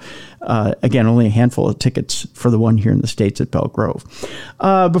States. So again, only a handful of tickets for the one here in the States at Belle Grove.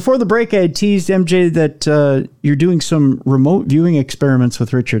 Before the break, I had teased MJ that you're doing some remote viewing experiments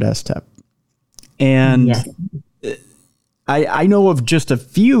with Richard Estep. And yes. I know of just a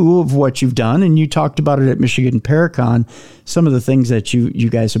few of what you've done, and you talked about it at Michigan Paracon, some of the things that you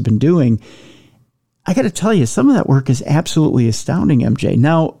guys have been doing. I got to tell you, some of that work is absolutely astounding, MJ.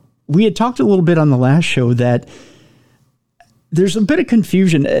 Now, we had talked a little bit on the last show that there's a bit of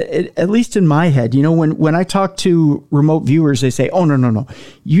confusion, at least in my head. You know, when I talk to remote viewers, they say, oh, no.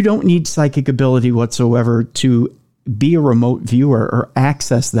 You don't need psychic ability whatsoever to be a remote viewer or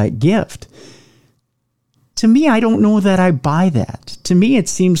access that gift. To me, I don't know that I buy that. To me, it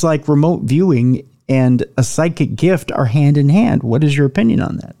seems like remote viewing and a psychic gift are hand in hand. What is your opinion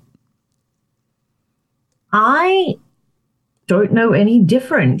on that? I don't know any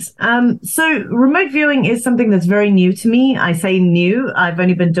difference. So remote viewing is something that's very new to me. I say new. I've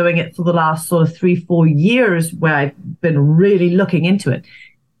only been doing it for the last sort of 3-4 years where I've been really looking into it.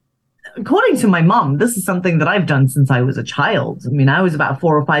 According to my mom, this is something that I've done since I was a child. I mean, I was about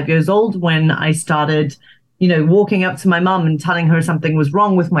 4 or 5 years old when I started, walking up to my mom and telling her something was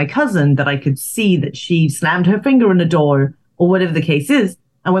wrong with my cousin, that I could see that she slammed her finger in a door or whatever the case is.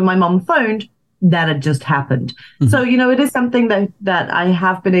 And when my mom phoned, that had just happened. Mm-hmm. So, it is something that I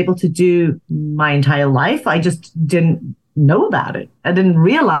have been able to do my entire life. I just didn't know about it. I didn't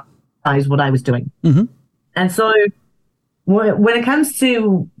realize what I was doing. Mm-hmm. And so when it comes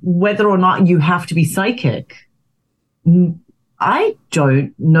to whether or not you have to be psychic, I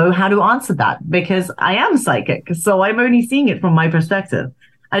don't know how to answer that because I am psychic. So I'm only seeing it from my perspective.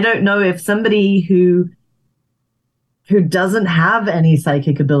 I don't know if somebody who doesn't have any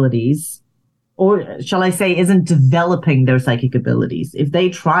psychic abilities, or shall I say, isn't developing their psychic abilities, if they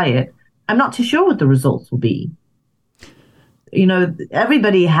try it, I'm not too sure what the results will be.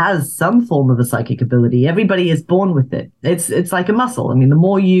 Everybody has some form of a psychic ability. Everybody is born with it. It's like a muscle. I mean, the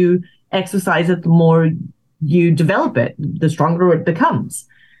more you exercise it, the more you develop it, the stronger it becomes.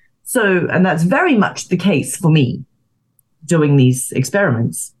 So, and that's very much the case for me doing these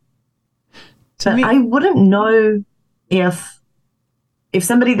experiments. But I wouldn't know if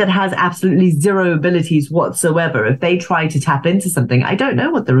somebody that has absolutely zero abilities whatsoever, if they try to tap into something, I don't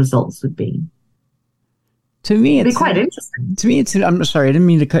know what the results would be. To me, it'd be quite interesting. To me, I'm sorry, I didn't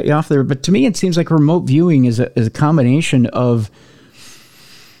mean to cut you off there, but to me, it seems like remote viewing is a combination of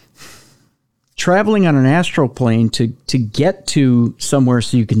traveling on an astral plane to get to somewhere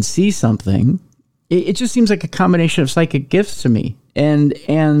so you can see something. It just seems like a combination of psychic gifts to me. And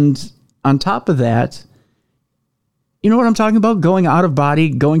on top of that, you know what I'm talking about? Going out of body,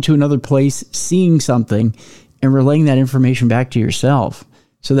 going to another place, seeing something, and relaying that information back to yourself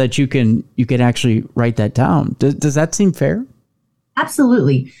so that you can actually write that down. Does that seem fair?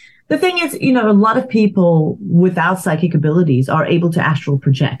 Absolutely. The thing is, a lot of people without psychic abilities are able to astral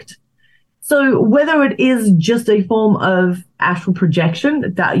project. So whether it is just a form of astral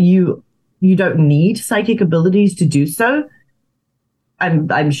projection that you don't need psychic abilities to do so,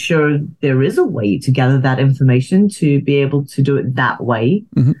 I'm sure there is a way to gather that information to be able to do it that way.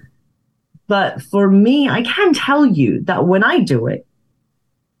 Mm-hmm. But for me, I can tell you that when I do it,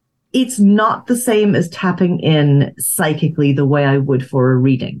 it's not the same as tapping in psychically the way I would for a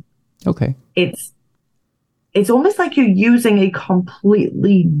reading. Okay. It's almost like you're using a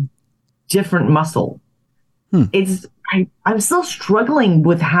completely different muscle. I'm still struggling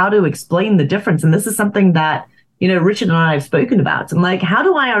with how to explain the difference. And this is something that, Richard and I have spoken about. I'm like, how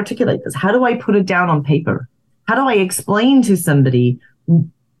do I articulate this? How do I put it down on paper? How do I explain to somebody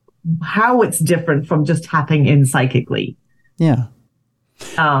how it's different from just tapping in psychically? Yeah.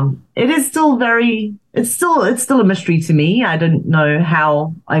 It is still it's still a mystery to me. I don't know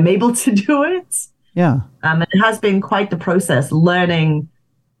how I'm able to do it. Yeah. It has been quite the process learning.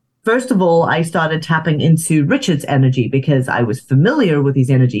 First of all, I started tapping into Richard's energy because I was familiar with his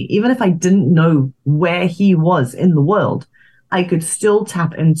energy. Even if I didn't know where he was in the world, I could still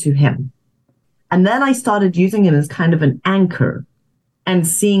tap into him. And then I started using him as kind of an anchor and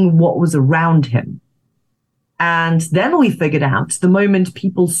seeing what was around him. And then we figured out the moment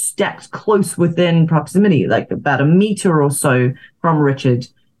people stepped close within proximity, like about a meter or so from Richard,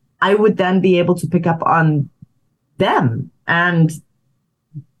 I would then be able to pick up on them and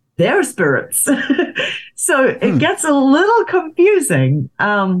their spirits. So it gets a little confusing.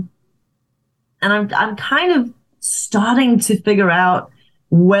 And I'm kind of starting to figure out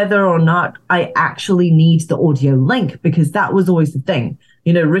whether or not I actually need the audio link, because that was always the thing.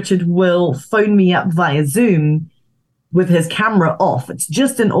 Richard will phone me up via Zoom with his camera off. It's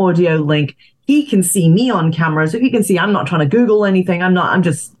just an audio link. He can see me on camera, so he can see I'm not trying to Google anything. I'm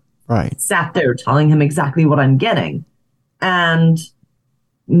just sat there telling him exactly what I'm getting. And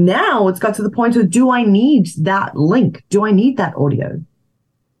now it's got to the point of, do I need that link? Do I need that audio?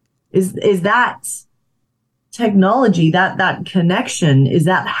 Is that technology, that connection, is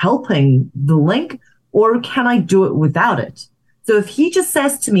that helping the link, or can I do it without it? So if he just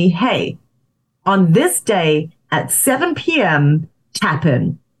says to me, hey, on this day at 7 p.m., tap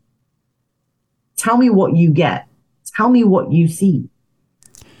in. Tell me what you get. tell me what you see.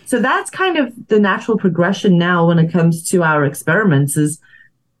 So that's kind of the natural progression now when it comes to our experiments is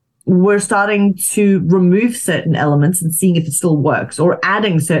we're starting to remove certain elements and seeing if it still works, or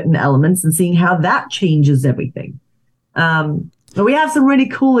adding certain elements and seeing how that changes everything. But we have some really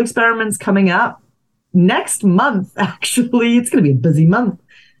cool experiments coming up next month, actually. It's going to be a busy month.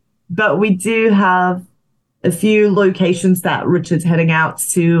 But we do have a few locations that Richard's heading out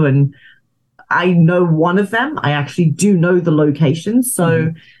to, and I know one of them. I actually do know the location,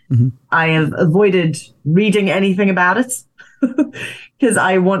 so I have avoided reading anything about it because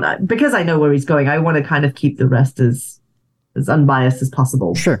I know where he's going. I want to kind of keep the rest as unbiased as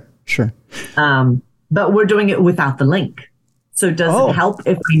possible. Sure. But we're doing it without the link. So does it help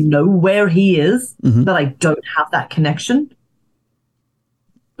if I know where he is, but I don't have that connection?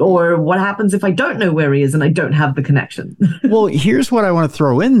 Or what happens if I don't know where he is and I don't have the connection? Well, here's what I want to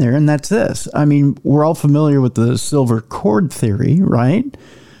throw in there, and that's this. I mean, we're all familiar with the silver cord theory, right?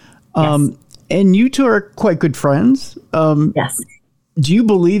 Yes. And you two are quite good friends. Yes. Do you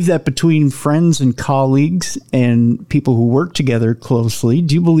believe that between friends and colleagues and people who work together closely,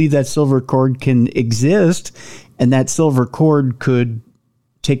 do you believe that silver cord can exist and that silver cord could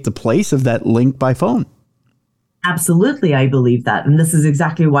take the place of that link by phone? Absolutely, I believe that. And this is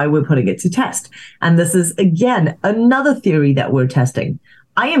exactly why we're putting it to test. And this is, again, another theory that we're testing.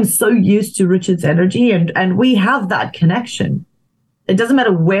 I am so used to Richard's energy, and we have that connection. It doesn't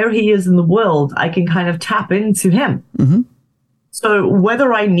matter where he is in the world, I can kind of tap into him. So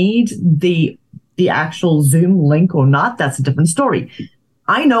whether I need the actual Zoom link or not, that's a different story.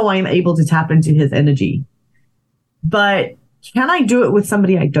 I know I'm able to tap into his energy. But can I do it with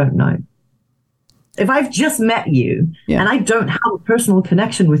somebody I don't know? If I've just met you and I don't have a personal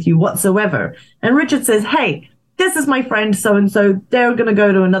connection with you whatsoever, and Richard says, hey, this is my friend so-and-so, they're going to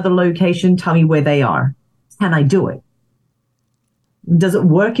go to another location, tell me where they are. Can I do it? Does it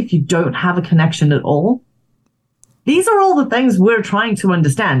work if you don't have a connection at all? These are all the things we're trying to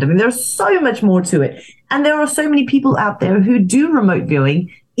understand. I mean, there's so much more to it. And there are so many people out there who do remote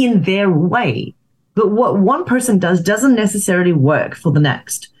viewing in their way. But what one person does doesn't necessarily work for the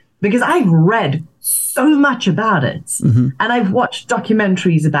next. Because I've read so much about it, and I've watched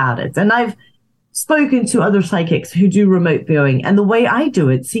documentaries about it, and I've spoken to other psychics who do remote viewing, and the way I do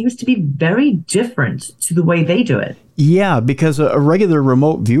it seems to be very different to the way they do it. Yeah, because a regular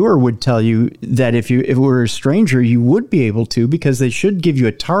remote viewer would tell you that if it were a stranger, you would be able to, because they should give you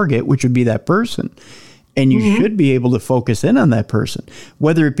a target, which would be that person. And you should be able to focus in on that person,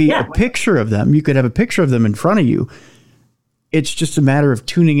 whether it be a picture of them. You could have a picture of them in front of you. It's just a matter of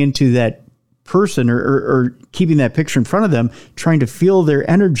tuning into that person or keeping that picture in front of them, trying to feel their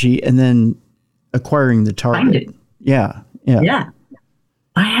energy and then acquiring the target. Find it. Yeah.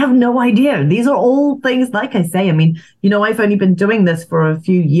 I have no idea. These are all things, like I say, I mean, I've only been doing this for a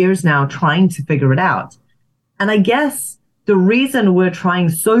few years now, trying to figure it out. And I guess the reason we're trying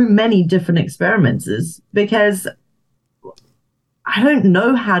so many different experiments is because I don't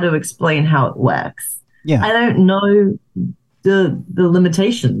know how to explain how it works. Yeah. I don't know the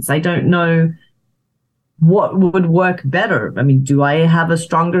limitations. I don't know what would work better. I mean, do I have a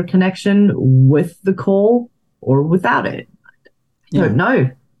stronger connection with the call or without it? I don't know.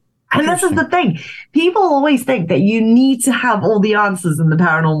 And this is the thing. People always think that you need to have all the answers in the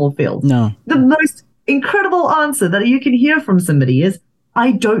paranormal field. No. The most incredible answer that you can hear from somebody is,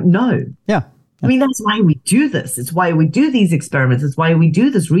 I don't know. Yeah. I mean, that's why we do this. It's why we do these experiments. It's why we do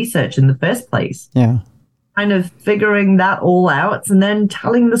this research in the first place. Yeah. Kind of figuring that all out and then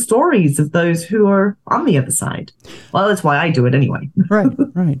telling the stories of those who are on the other side. Well, that's why I do it anyway.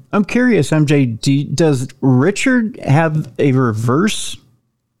 Right. I'm curious, MJ, does Richard have a reverse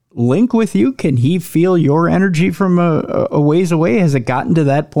link with you? Can he feel your energy from a ways away? Has it gotten to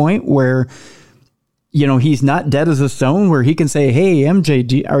that point where, he's not dead as a stone, where he can say, hey, MJ,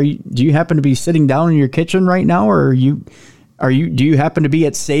 do you happen to be sitting down in your kitchen right now? Or do you happen to be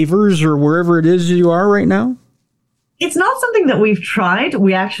at Savers or wherever it is you are right now? It's not something that we've tried.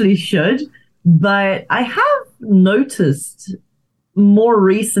 We actually should. But I have noticed more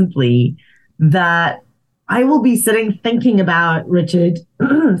recently that I will be sitting thinking about Richard,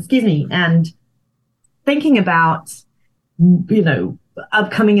 excuse me, and thinking about,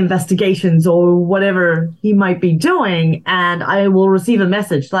 upcoming investigations or whatever he might be doing. And I will receive a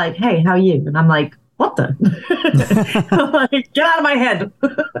message like, hey, how are you? And I'm like, what the? I'm like, get out of my head.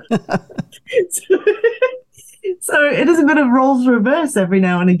 So it is a bit of roles reverse every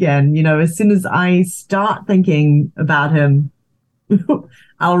now and again. As soon as I start thinking about him,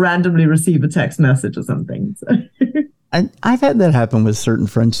 I'll randomly receive a text message or something. So. I've had that happen with certain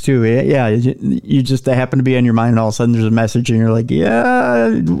friends too. Yeah, you just they happen to be on your mind, and all of a sudden there's a message, and you're like, "Yeah,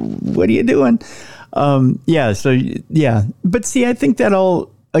 what are you doing?" Yeah. So yeah, but see, I think that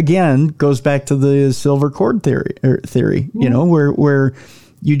all again goes back to the silver cord theory. You know, where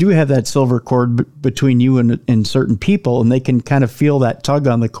you do have that silver cord between you and certain people, and they can kind of feel that tug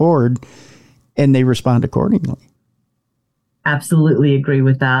on the cord, and they respond accordingly. Absolutely agree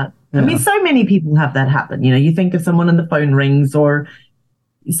with that. Yeah. I mean, so many people have that happen. You know, you think of someone and the phone rings, or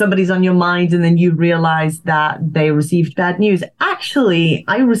somebody's on your mind, and then you realize that they received bad news. Actually,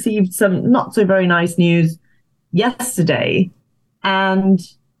 I received some not so very nice news yesterday, and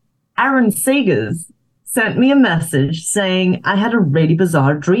Aaron Sagers sent me a message saying, I had a really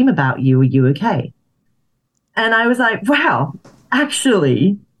bizarre dream about you. Are you okay? And I was like, wow,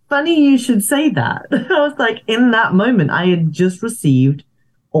 actually, funny you should say that. I was like, in that moment, I had just received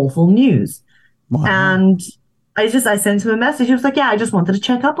awful news. Wow. And I sent him a message. He was like, yeah, I just wanted to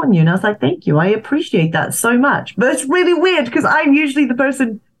check up on you. And I was like, thank you. I appreciate that so much. But it's really weird because I'm usually the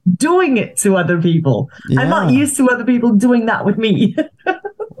person doing it to other people. Yeah. I'm not used to other people doing that with me.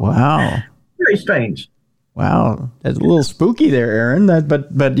 Wow. Very strange. Wow. That's a little spooky there, Aaron.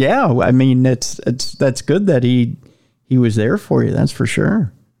 But yeah, I mean, that's good that he was there for you. That's for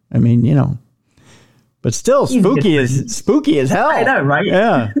sure. I mean, you know, but still spooky as hell. I know, right?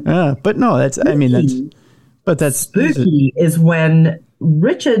 Yeah. But no, that's spooky is when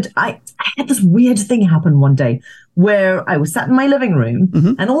Richard, I had this weird thing happen one day where I was sat in my living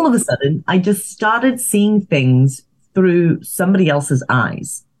room, and all of a sudden I just started seeing things through somebody else's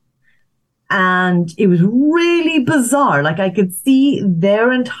eyes. And it was really bizarre. Like I could see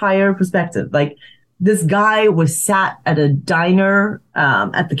their entire perspective. Like this guy was sat at a diner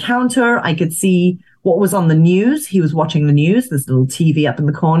at the counter. I could see what was on the news. He was watching the news, this little TV up in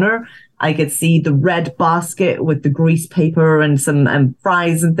the corner. I could see the red basket with the grease paper and some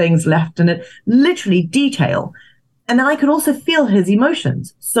fries and things left in it. Literally detail. And then I could also feel his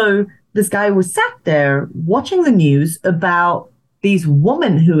emotions. So this guy was sat there watching the news about these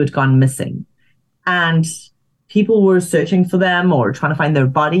women who had gone missing. And people were searching for them or trying to find their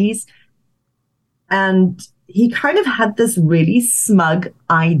bodies. And he kind of had this really smug,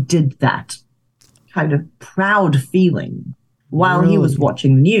 I did that kind of proud feeling while he was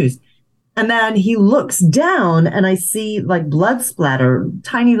watching the news. And then he looks down and I see like blood splatter,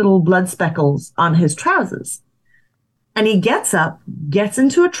 tiny little blood speckles on his trousers. And he gets up, gets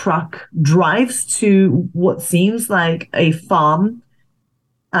into a truck, drives to what seems like a farm,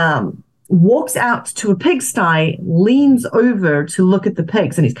 walks out to a pigsty, leans over to look at the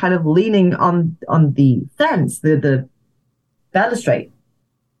pigs, and he's kind of leaning on the fence, the balustrade.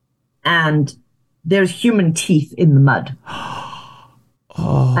 And there's human teeth in the mud.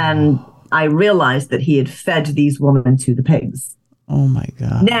 And I realized that he had fed these women to the pigs. Oh, my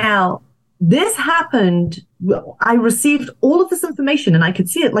God. Now, this happened. I received all of this information, and I could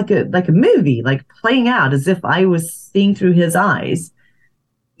see it like a movie, like playing out as if I was seeing through his eyes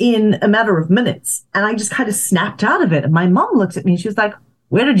in a matter of minutes. And I just kind of snapped out of it. And my mom looked at me and she was like,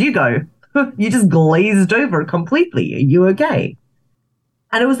 where did you go? You just glazed over completely. Are you okay?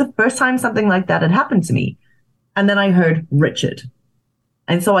 And it was the first time something like that had happened to me. And then I heard Richard.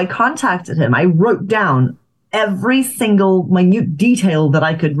 And so I contacted him. I wrote down every single minute detail that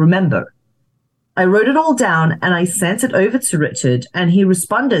I could remember. I wrote it all down and I sent it over to Richard. And he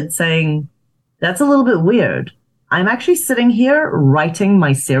responded saying, that's a little bit weird. I'm actually sitting here writing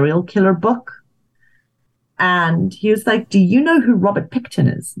my serial killer book. And he was like, do you know who Robert Picton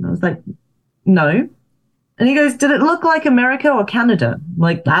is? And I was like, no. And he goes, did it look like America or Canada? I'm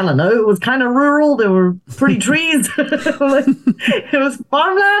like, I don't know. It was kind of rural. There were pretty trees. It was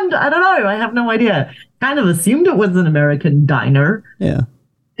farmland. I don't know. I have no idea. Kind of assumed it was an American diner. Yeah.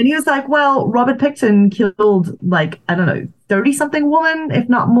 And he was like, well, Robert Picton killed 30-something women, if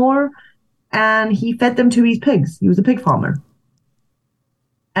not more. And he fed them to his pigs. He was a pig farmer.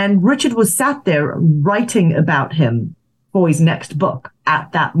 And Richard was sat there writing about him for his next book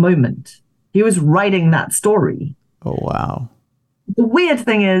at that moment. He was writing that story. Oh, wow. The weird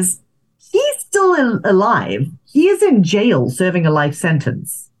thing is, he's still alive. He is in jail serving a life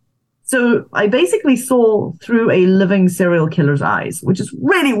sentence. So I basically saw through a living serial killer's eyes, which is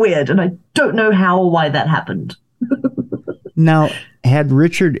really weird. And I don't know how or why that happened. Now, had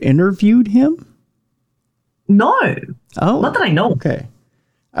Richard interviewed him? No. Oh. Not that I know. Okay.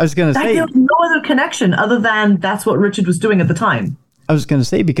 I was going to say. There was no other connection other than that's what Richard was doing at the time. I was going to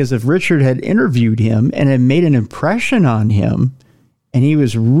say, because if Richard had interviewed him and had made an impression on him, and he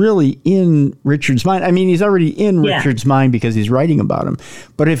was really in Richard's mind. I mean, he's already in Richard's mind because he's writing about him.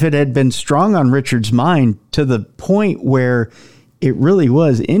 But if it had been strong on Richard's mind to the point where it really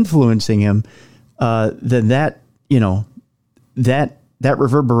was influencing him, then that, that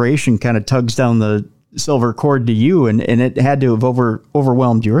reverberation kind of tugs down the silver cord to you, and it had to have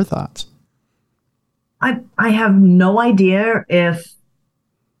overwhelmed your thoughts. I have no idea if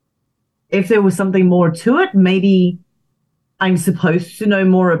there was something more to it. Maybe I'm supposed to know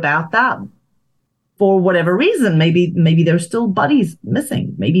more about that for whatever reason. Maybe there's still bodies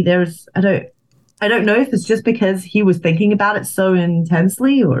missing. Maybe there's, I don't know if it's just because he was thinking about it so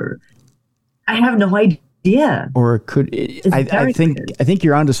intensely, or I have no idea. Or it could, I think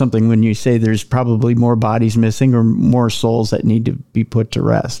you're onto something when you say there's probably more bodies missing or more souls that need to be put to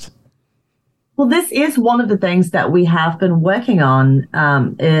rest. Well, this is one of the things that we have been working on,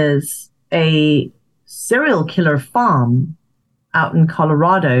 is a serial killer farm out in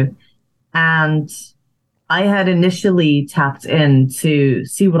Colorado. And I had initially tapped in to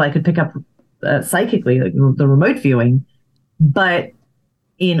see what I could pick up psychically, like the remote viewing. But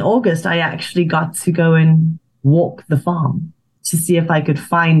in August, I actually got to go and walk the farm to see if I could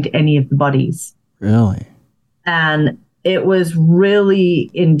find any of the bodies. Really? And it was really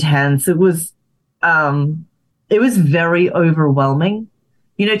intense. It was very overwhelming.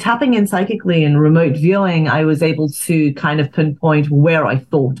 Tapping in psychically and remote viewing, I was able to kind of pinpoint where I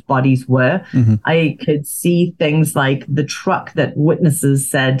thought bodies were. Mm-hmm. I could see things like the truck that witnesses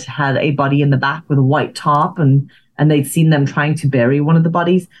said had a body in the back with a white top, and they'd seen them trying to bury one of the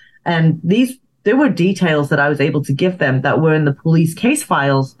bodies. And there were details that I was able to give them that were in the police case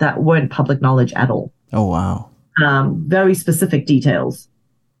files that weren't public knowledge at all. Oh, wow. Very specific details.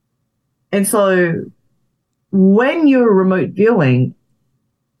 And so when you're remote viewing,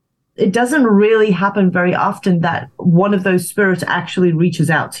 it doesn't really happen very often that one of those spirits actually reaches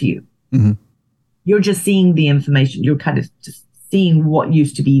out to you. Mm-hmm. You're just seeing the information. You're kind of just seeing what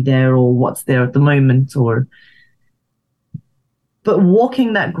used to be there or what's there at the moment. But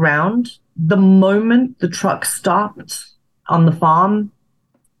walking that ground, the moment the truck stopped on the farm,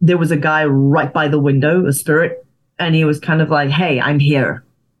 there was a guy right by the window, a spirit, and he was kind of like, "Hey, I'm here."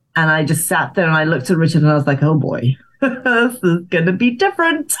 And I just sat there and I looked at Richard and I was like, oh boy, this is going to be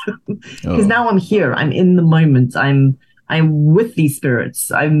different. Because now I'm here. I'm in the moment. I'm with these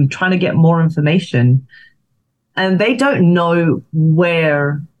spirits. I'm trying to get more information. And they don't know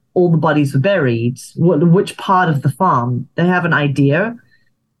where all the bodies were buried, which part of the farm. They have an idea.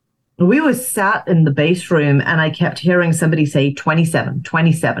 We were sat in the base room and I kept hearing somebody say 27,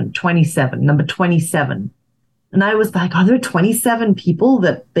 27, 27, number 27. And I was like, are there 27 people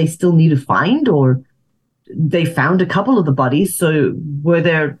that they still need to find? Or they found a couple of the bodies. So were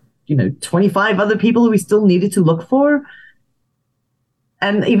there, 25 other people we still needed to look for?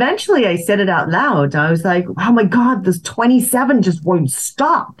 And eventually I said it out loud. I was like, oh my God, this 27 just won't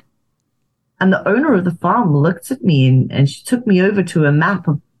stop. And the owner of the farm looked at me and she took me over to a map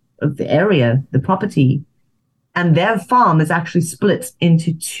of the area, the property. And their farm is actually split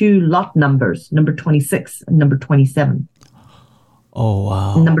into two lot numbers, number 26 and number 27. Oh,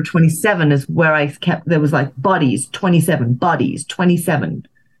 wow. And number 27 is where there was like bodies, 27, bodies, 27.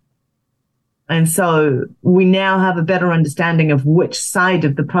 And so we now have a better understanding of which side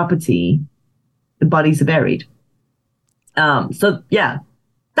of the property the bodies are buried. So, yeah,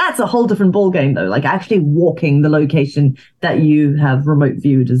 that's a whole different ballgame, though. Like actually walking the location that you have remote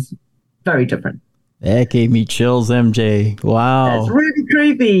viewed is very different. That gave me chills, MJ. Wow. It's really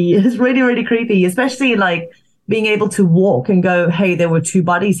creepy. It's really, really creepy, especially like being able to walk and go, hey, there were two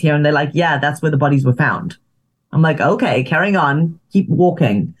bodies here. And they're like, yeah, that's where the bodies were found. I'm like, okay, carrying on, keep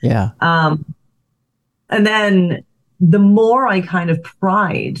walking. Yeah. And then the more I kind of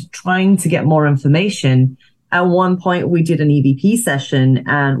tried trying to get more information, at one point we did an EVP session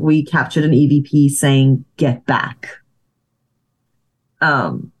and we captured an EVP saying, get back.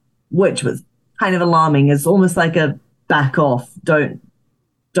 Which was kind of alarming. It's almost like a back off. Don't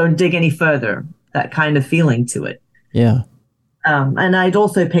dig any further. That kind of feeling to it. Yeah. And I'd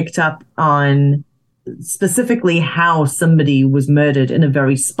also picked up on specifically how somebody was murdered in a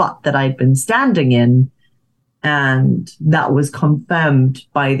very spot that I'd been standing in. And that was confirmed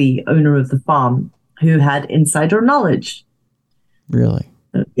by the owner of the farm who had insider knowledge. Really?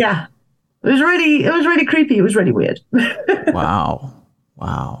 Yeah. It was really creepy. It was really weird. Wow.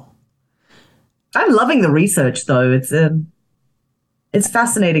 I'm loving the research, though. It's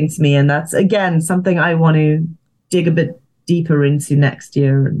fascinating to me, and that's again something I want to dig a bit deeper into next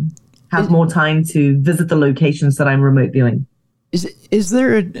year and have more time to visit the locations that I'm remote viewing. Is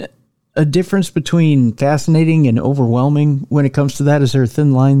there a difference between fascinating and overwhelming when it comes to that? Is there a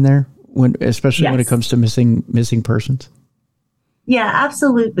thin line there, especially when it comes to missing persons? Yeah,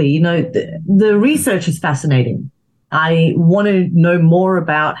 absolutely. You know, the research is fascinating. I want to know more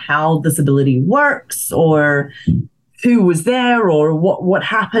about how this ability works, or who was there, or what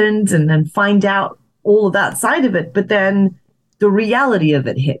happened, and then find out all of that side of it. But then the reality of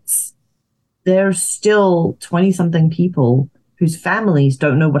it hits. There's still 20-something people whose families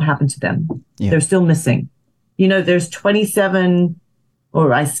don't know what happened to them. Yeah. They're still missing. You know, there's 27,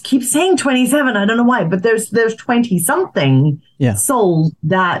 or I keep saying 27, I don't know why, but there's 20-something souls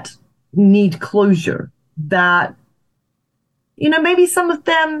that need closure, that, you know, maybe some of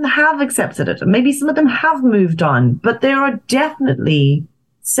them have accepted it, and maybe some of them have moved on, but there are definitely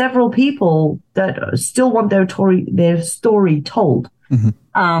several people that still want their story told.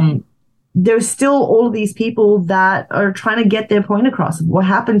 Mm-hmm. There's still all of these people that are trying to get their point across of what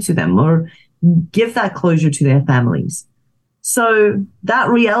happened to them, or give that closure to their families. So that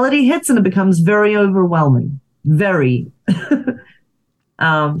reality hits, and it becomes very overwhelming. Very.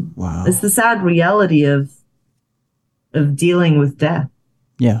 Wow. It's the sad reality of dealing with death.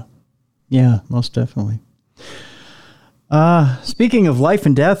 Yeah. Yeah, most definitely. Speaking of life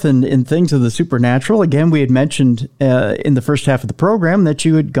and death and things of the supernatural, again, we had mentioned in the first half of the program that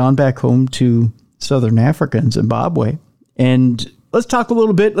you had gone back home to Southern Africa and Zimbabwe. And let's talk a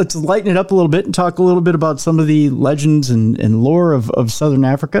little bit, let's lighten it up a little bit and talk a little bit about some of the legends and lore of Southern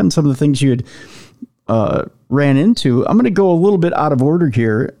Africa and some of the things you had ran into. I'm going to go a little bit out of order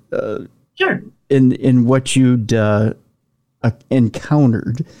here. Sure. In what you'd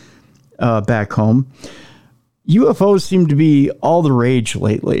encountered back home. UFOs seem to be all the rage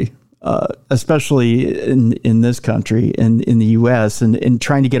lately, especially in this country and in the U.S. and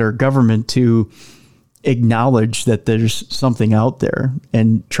trying to get our government to acknowledge that there's something out there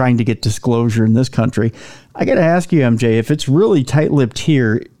and trying to get disclosure in this country. I got to ask you, MJ, if it's really tight-lipped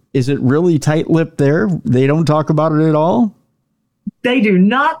here, is it really tight-lipped there? They don't talk about it at all? They do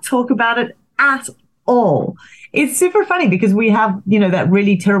not talk about it at all. It's super funny because we have, you know, that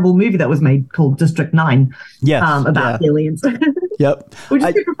really terrible movie that was made called District 9 about aliens. Yep. Which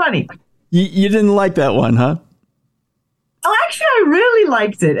is super funny. You didn't like that one, huh? Oh, actually, I really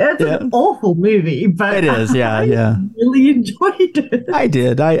liked it. It's an awful movie, but it is, I really enjoyed it. I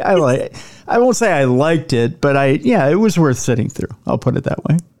did. I won't say I liked it, but it was worth sitting through. I'll put it that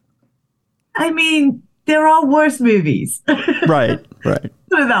way. I mean, there are worse movies. Right. Put it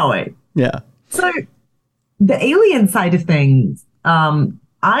that way. Yeah. So the alien side of things,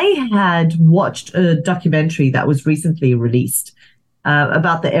 I had watched a documentary that was recently released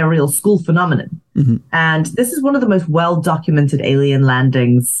about the aerial school phenomenon. Mm-hmm. And this is one of the most well-documented alien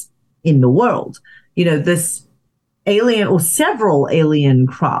landings in the world. You know, this alien or several alien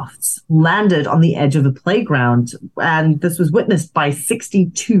crafts landed on the edge of a playground. And this was witnessed by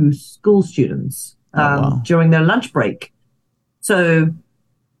 62 school students during their lunch break. So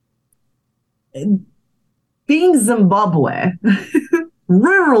being Zimbabwe,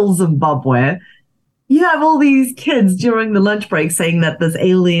 rural Zimbabwe, you have all these kids during the lunch break saying that this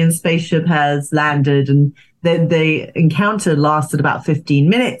alien spaceship has landed, and then the encounter lasted about 15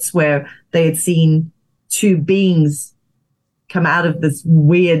 minutes where they had seen two beings come out of this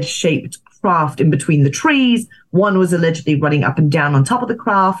weird shaped craft in between the trees. One was allegedly running up and down on top of the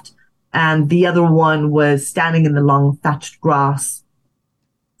craft, and the other one was standing in the long thatched grass.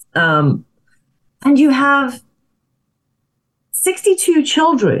 And you have 62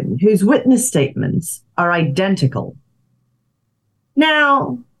 children whose witness statements are identical.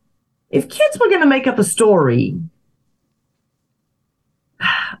 Now, if kids were going to make up a story,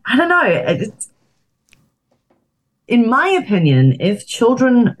 I don't know. In my opinion, if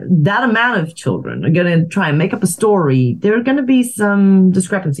that amount of children are going to try and make up a story, there are going to be some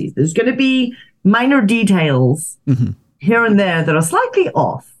discrepancies. There's going to be minor details here and there that are slightly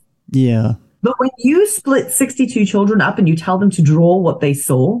off. Yeah. But when you split 62 children up and you tell them to draw what they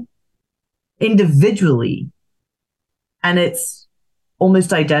saw individually, and it's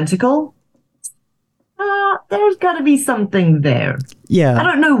almost identical, there's got to be something there. Yeah. I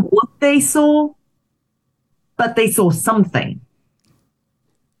don't know what they saw, but they saw something.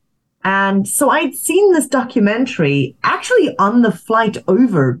 And so I'd seen this documentary actually on the flight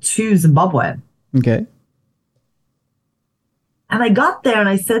over to Zimbabwe. Okay. And I got there and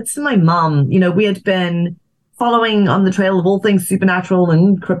I said to my mom, you know, we had been following on the trail of all things supernatural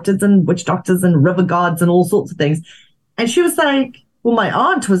and cryptids and witch doctors and river gods and all sorts of things. And she was like, well, my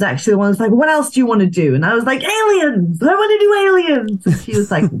aunt was actually the one who was like, what else do you want to do? And I was like, aliens. I want to do aliens. And she was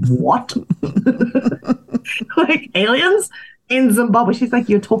like, what? Like, aliens? in Zimbabwe. She's like,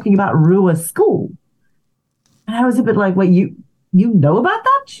 you're talking about Rua School. And I was a bit like, wait, you know about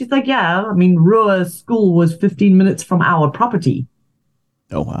that? She's like, yeah, I mean, Rua School was 15 minutes from our property.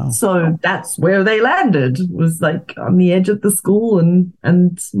 Oh, wow. So that's where they landed, was like on the edge of the school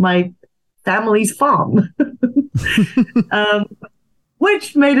and my family's farm,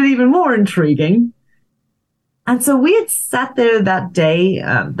 which made it even more intriguing. And so we had sat there that day,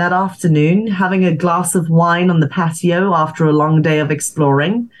 that afternoon, having a glass of wine on the patio after a long day of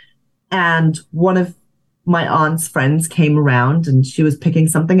exploring. And one of my aunt's friends came around and she was picking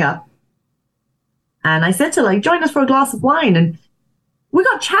something up. And I said to her, like, join us for a glass of wine. And we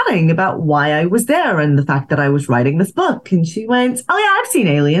got chatting about why I was there and the fact that I was writing this book. And she went, oh, yeah, I've seen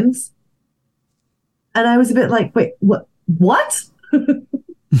aliens. And I was a bit like, wait, what? I'm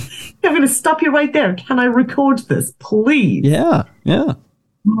going to stop you right there. Can I record this, please? Yeah.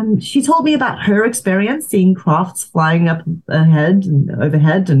 She told me about her experience seeing crafts flying up ahead and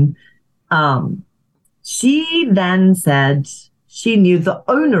overhead. And she then said she knew the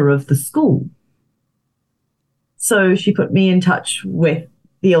owner of the school. So she put me in touch with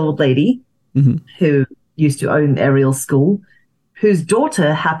the old lady who used to own Ariel School, whose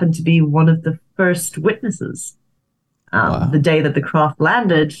daughter happened to be one of the first witnesses. Wow. The day that the craft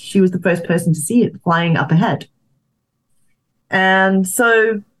landed, she was the first person to see it flying up ahead. And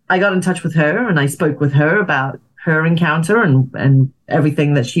so I got in touch with her and I spoke with her about her encounter and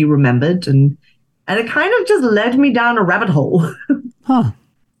everything that she remembered. And it kind of just led me down a rabbit hole. Huh.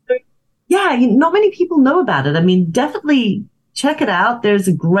 Yeah, not many people know about it. I mean, definitely check it out. There's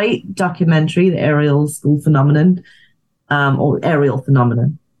a great documentary, The Ariel School Phenomenon, or Ariel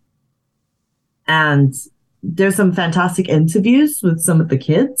Phenomenon. And there's some fantastic interviews with some of the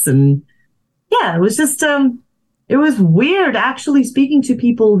kids. And yeah, it was just, it was weird actually speaking to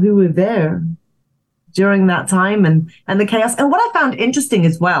people who were there during that time and the chaos. And what I found interesting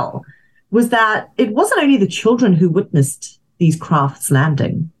as well was that it wasn't only the children who witnessed these crafts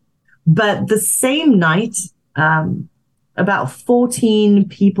landing, but the same night, about 14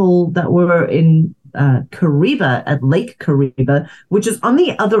 people that were in Kariba, at Lake Kariba, which is on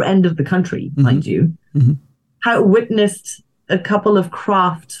the other end of the country, mind you, had witnessed a couple of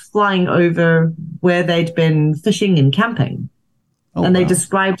craft flying over where they'd been fishing and camping. Oh, and they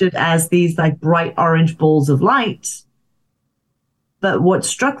described it as these like bright orange balls of light. But what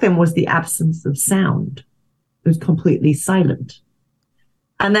struck them was the absence of sound. It was completely silent.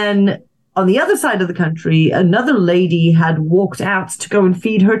 And then on the other side of the country, another lady had walked out to go and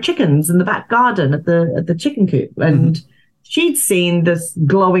feed her chickens in the back garden at the chicken coop. And she'd seen this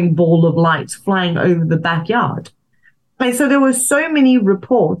glowing ball of light flying over the backyard. And so there were so many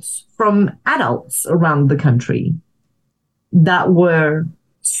reports from adults around the country that were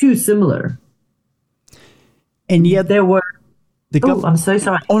too similar. And yet there were... I'm so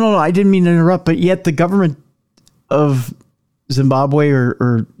sorry. Oh, no, I didn't mean to interrupt, but yet the government of Zimbabwe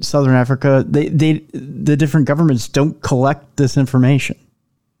or Southern Africa, the different governments don't collect this information.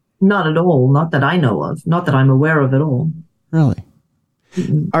 Not at all. Not that I know of. Not that I'm aware of at all. Really?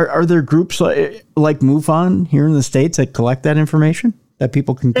 Are there groups like MUFON here in the States that collect that information that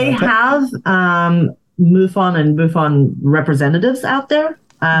people can contact? They have MUFON and MUFON representatives out there.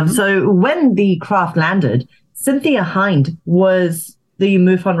 So when the craft landed, Cynthia Hind was the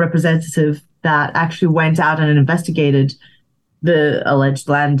MUFON representative that actually went out and investigated the alleged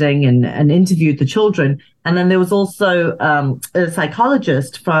landing and interviewed the children. And then there was also a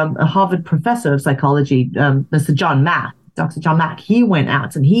psychologist from a Harvard professor of psychology, Dr. John Mack. He went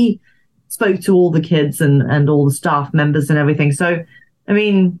out and he spoke to all the kids and all the staff members and everything. So, I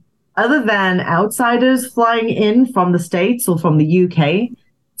mean, other than outsiders flying in from the States or from the UK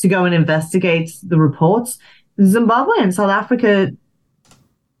to go and investigate the reports, Zimbabwe and South Africa,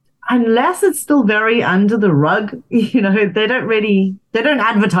 unless it's still very under the rug, they don't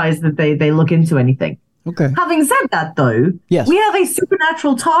advertise that they look into anything. Okay. Having said that, though, yes, we have a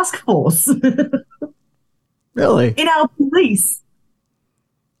supernatural task force. Really? In our police.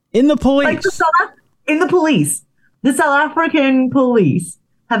 In the police? In the police. The South African police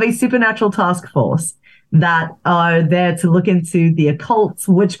have a supernatural task force that are there to look into the occult,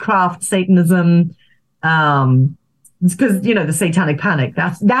 witchcraft, Satanism, because, the Satanic Panic,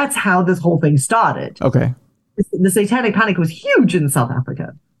 that's how this whole thing started. Okay. The Satanic Panic was huge in South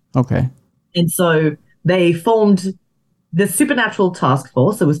Africa. Okay. And so they formed the Supernatural Task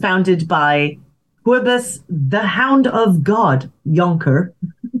Force. It was founded by Quibus, the Hound of God, Yonker.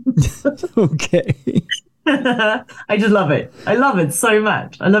 Okay. I just love it. I love it so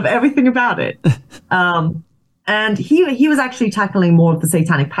much. I love everything about it. And he was actually tackling more of the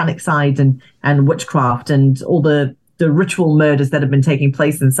Satanic Panic side and witchcraft and all the the ritual murders that have been taking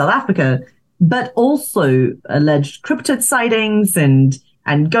place in South Africa, but also alleged cryptid sightings and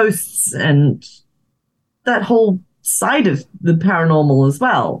ghosts and that whole side of the paranormal as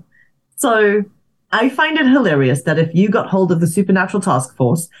well. So I find it hilarious that if you got hold of the Supernatural Task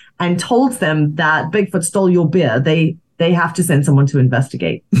Force and told them that Bigfoot stole your beer, they have to send someone to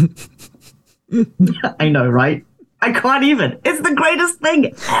investigate. I know, right? I can't even. It's the greatest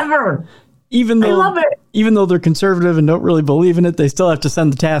thing ever. I love it. Even though they're conservative and don't really believe in it, they still have to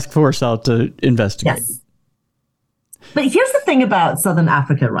send the task force out to investigate. Yes. But here's the thing about Southern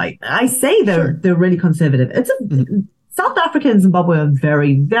Africa, right? I say they're really conservative. South Africa and Zimbabwe are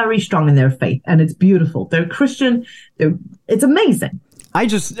very, very strong in their faith, and it's beautiful. They're Christian. It's amazing.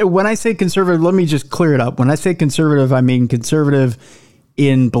 When I say conservative, let me just clear it up. When I say conservative, I mean conservative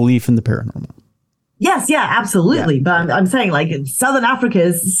in belief in the paranormal. Yes, yeah, absolutely. Yeah. But I'm saying, like, Southern Africa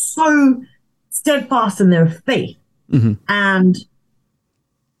is so steadfast in their faith, and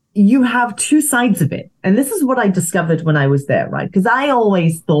you have two sides of it. And this is what I discovered when I was there, right? Because I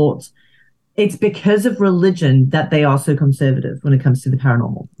always thought it's because of religion that they are so conservative when it comes to the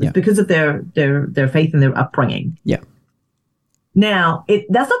paranormal. It's because of their faith and their upbringing. Yeah. Now,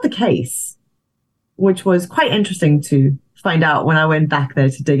 that's not the case, which was quite interesting to find out when I went back there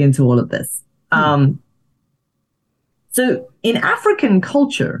to dig into all of this. So in African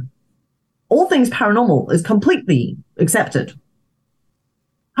culture, all things paranormal is completely accepted.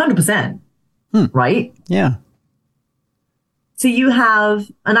 100%. Right? Yeah. So you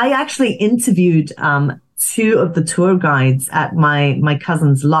have, and I actually interviewed two of the tour guides at my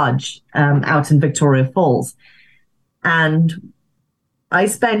cousin's lodge out in Victoria Falls. And I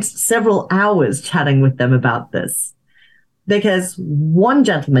spent several hours chatting with them about this. Because one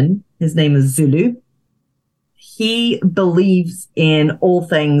gentleman, his name is Zulu, he believes in all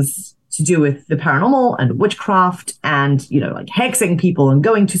things to do with the paranormal and witchcraft and, like hexing people and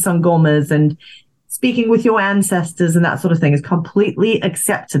going to sangomas and speaking with your ancestors and that sort of thing is completely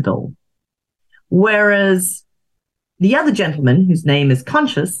acceptable. Whereas the other gentleman, whose name is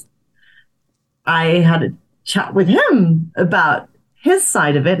Conscious, I had a chat with him about his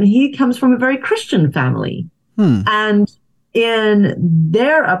side of it, and he comes from a very Christian family. And in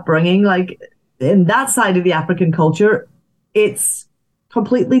their upbringing, like in that side of the African culture, it's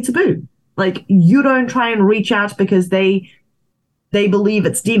completely taboo. Like, you don't try and reach out because they believe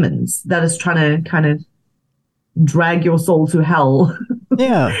it's demons that is trying to kind of drag your soul to hell.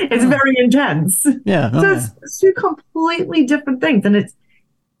 Yeah. It's very intense. Yeah. So it's two completely different things. And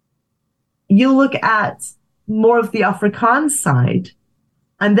you look at more of the Afrikaans side,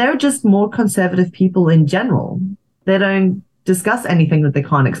 and they're just more conservative people in general. They don't discuss anything that they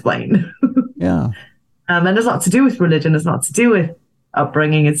can't explain. Yeah. And it's not to do with religion. It's not to do with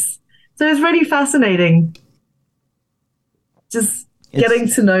upbringing. So it's really fascinating just getting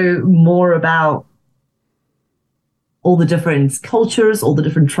to know more about all the different cultures, all the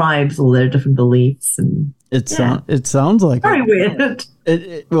different tribes, all their different beliefs. And it sounds like very weird.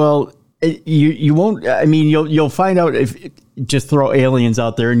 You won't. I mean, you'll find out if just throw aliens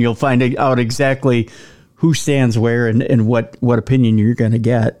out there, and you'll find out exactly who stands where and what opinion you're going to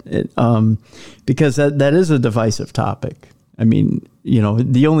get. Because that is a divisive topic. I mean,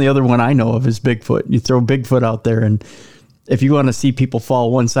 the only other one I know of is Bigfoot. You throw Bigfoot out there, and if you want to see people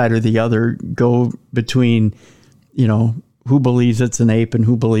fall one side or the other, go between, who believes it's an ape and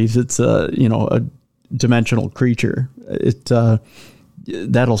who believes it's a dimensional creature.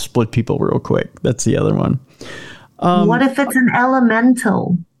 That'll split people real quick. That's the other one. What if it's an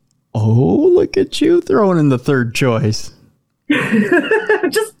elemental? Oh, look at you throwing in the third choice.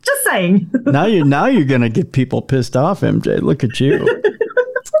 just saying. Now you're gonna get people pissed off, MJ. Look at you.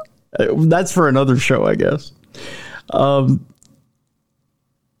 That's for another show, I guess. Tell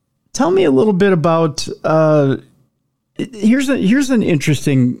me a little bit about. Here's an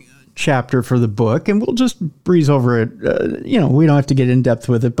interesting chapter for the book, and we'll just breeze over it. We don't have to get in depth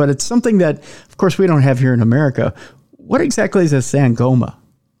with it, but it's something that, of course, we don't have here in America. What exactly is a sangoma?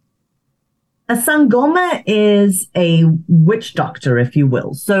 A sangoma is a witch doctor, if you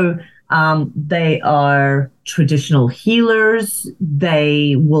will. So they are traditional healers.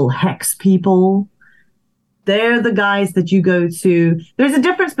 They will hex people. They're the guys that you go to. There's a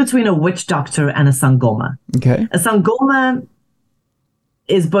difference between a witch doctor and a sangoma. Okay. A sangoma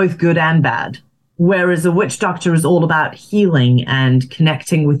is both good and bad, whereas a witch doctor is all about healing and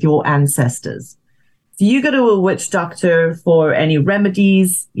connecting with your ancestors. So you go to a witch doctor for any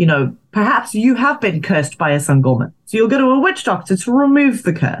remedies, perhaps you have been cursed by a sangoma. So you'll go to a witch doctor to remove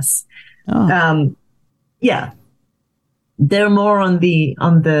the curse. Oh. Yeah. They're more on the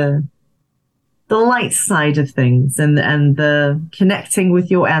the light side of things and the connecting with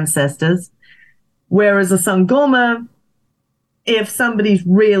your ancestors. Whereas a Sangoma, if somebody's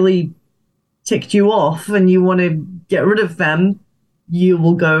really ticked you off and you want to get rid of them, you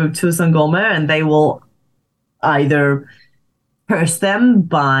will go to a Sangoma and they will either curse them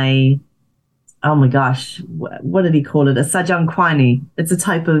by, oh my gosh, what did he call it? A sajangkwani. It's a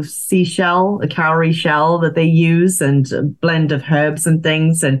type of seashell, a cowrie shell that they use, and a blend of herbs and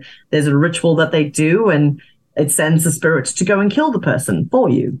things. And there's a ritual that they do, and it sends the spirit to go and kill the person for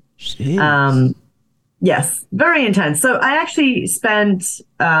you. Yes, very intense. So I actually spent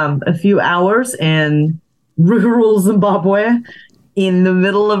a few hours in rural Zimbabwe in the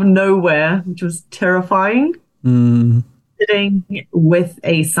middle of nowhere, which was terrifying. Sitting with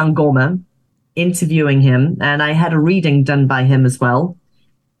a Sangoma, interviewing him, and I had a reading done by him as well.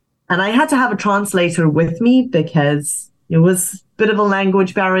 And I had to have a translator with me because it was a bit of a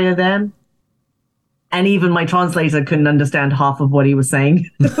language barrier then. And even my translator couldn't understand half of what he was saying.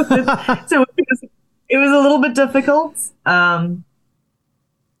 So it was a little bit difficult. And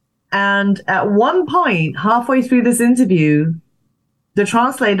at one point, halfway through this interview, the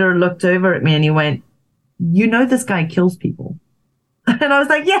translator looked over at me and he went, "You know this guy kills people." And I was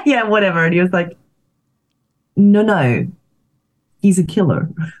like, yeah, whatever. And he was like, no, he's a killer.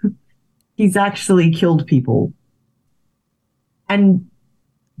 He's actually killed people. And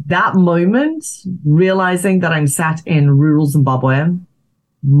that moment, realizing that I'm sat in rural Zimbabwe,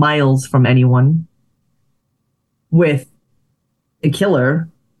 miles from anyone, with a killer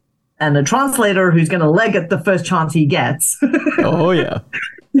and a translator who's going to leg it the first chance he gets. Oh, yeah.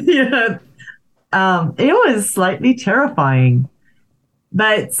 Yeah. It was slightly terrifying.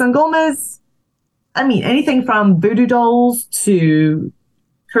 But Sangomas, I mean, anything from voodoo dolls to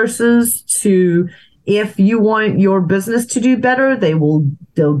curses to, if you want your business to do better,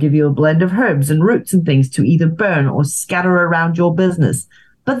 they'll give you a blend of herbs and roots and things to either burn or scatter around your business.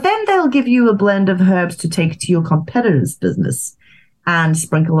 But then they'll give you a blend of herbs to take to your competitor's business and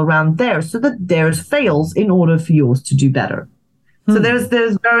sprinkle around there so that theirs fails in order for yours to do better. So there's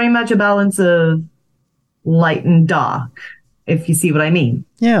very much a balance of light and dark, if you see what I mean.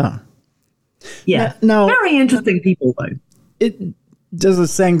 Yeah. Yeah. Now, very interesting people, though. Does a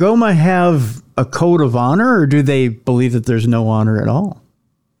Sangoma have a code of honor, or do they believe that there's no honor at all?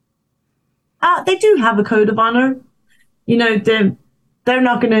 They do have a code of honor. You know, they're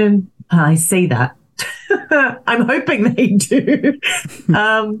not going to, I say that. I'm hoping they do.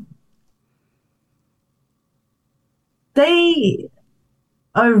 They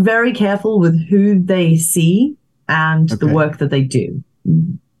are very careful with who they see and the work that they do.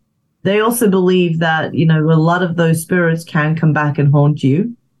 They also believe that, you know, a lot of those spirits can come back and haunt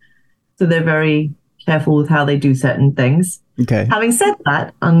you. So they're very careful with how they do certain things. Okay. Having said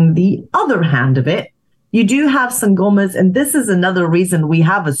that, on the other hand of it, you do have Sangomas, and this is another reason we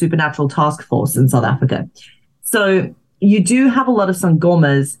have a supernatural task force in South Africa. So you do have a lot of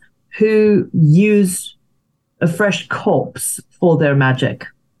Sangomas who use a fresh corpse for their magic.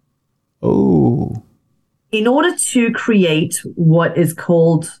 Oh. In order to create what is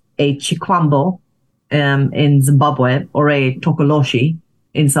called a chikwambo in Zimbabwe, or a tokoloshi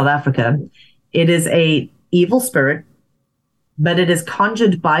in South Africa, it is a evil spirit, but it is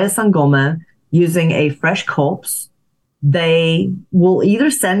conjured by a Sangoma using a fresh corpse. They will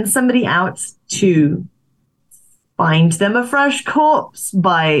either send somebody out to find them a fresh corpse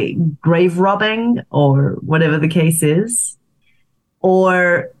by grave robbing or whatever the case is,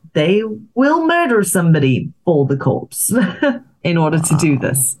 or they will murder somebody for the corpse in order to do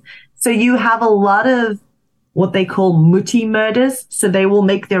this. So you have a lot of what they call muti murders. So they will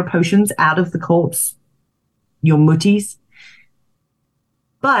make their potions out of the corpse, your mutis.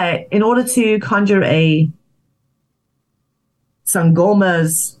 But in order to conjure a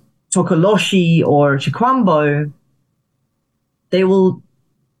Sangoma's tokoloshi or chikwambo, they will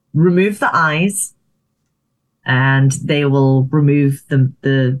remove the eyes and they will remove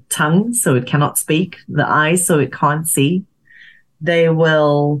the tongue so it cannot speak, the eyes so it can't see. They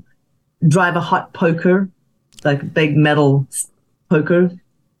will drive a hot poker, like a big metal poker,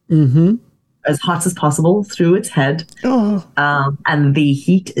 as hot as possible through its head. Oh. And the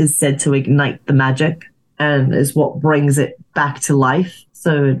heat is said to ignite the magic and is what brings it back to life.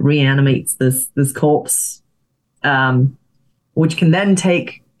 So it reanimates this corpse, which can then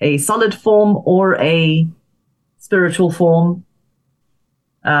take a solid form or a spiritual form.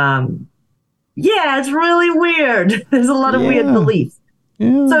 Yeah, it's really weird. There's a lot of weird beliefs.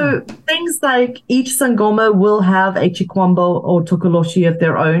 Yeah. So things like each Sangoma will have a chikwambo or tokoloshi of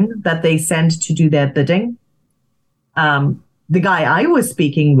their own that they send to do their bidding. The guy I was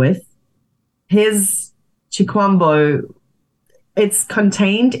speaking with, his chikwambo, it's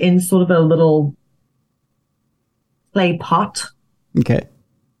contained in sort of a little clay pot. Okay.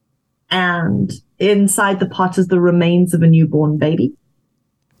 And inside the pot is the remains of a newborn baby.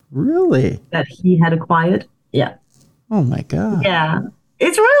 Really? That he had acquired. Yeah. Oh my God. Yeah.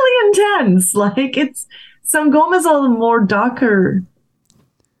 It's really intense. Like, it's Sangomas are the more darker,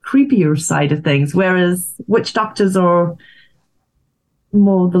 creepier side of things, whereas witch doctors are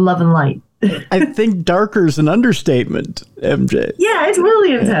more the love and light. I think darker is an understatement, MJ. Yeah, it's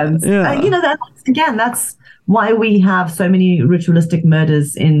really intense. Yeah. That's why we have so many ritualistic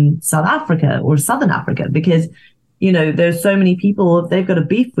murders in South Africa or Southern Africa, because, there's so many people, if they've got a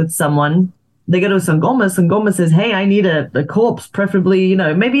beef with someone, they go to Sangoma. Sangoma says, hey, I need a corpse, preferably,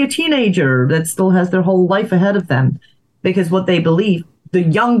 maybe a teenager that still has their whole life ahead of them. Because what they believe, the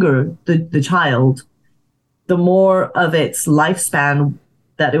younger the child, the more of its lifespan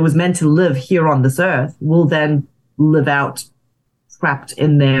that it was meant to live here on this earth will then live out trapped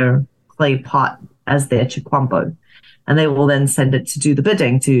in their clay pot as their chikwambo. And they will then send it to do the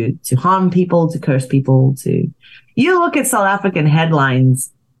bidding, to harm people, to curse people, You look at South African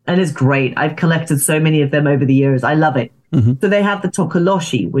headlines, and it's great. I've collected so many of them over the years. I love it. Mm-hmm. So they have the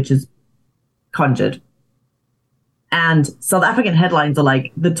tokoloshi, which is conjured. And South African headlines are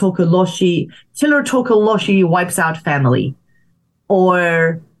like, the tokoloshi, Tiller Tokoloshi wipes out family.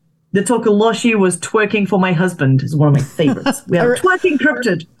 Or the tokoloshi was twerking for my husband is one of my favorites. We have twerking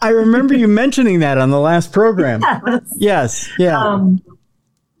cryptid. I remember you mentioning that on the last program. Yes.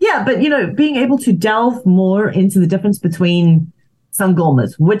 Yeah. But, being able to delve more into the difference between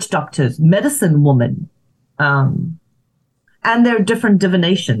sangomas, witch doctors, medicine woman, and their different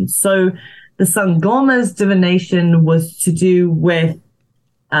divinations. So the sangoma's divination was to do with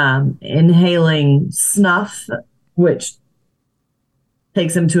inhaling snuff, which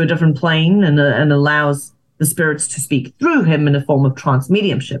takes him to a different plane and allows the spirits to speak through him in a form of trance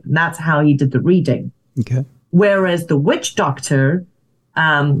mediumship. And that's how he did the reading. Okay. Whereas the witch doctor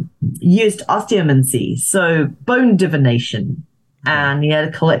used osteomancy, so bone divination. And he had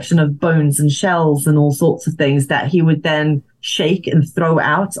a collection of bones and shells and all sorts of things that he would then shake and throw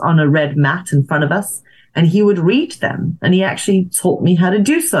out on a red mat in front of us. And he would read them. And he actually taught me how to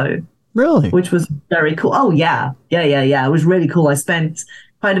do so. Really? Which was very cool. Oh, yeah. It was really cool. I spent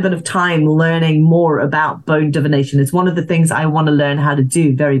quite a bit of time learning more about bone divination. It's one of the things I want to learn how to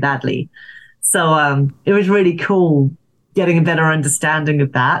do very badly. So it was really cool getting a better understanding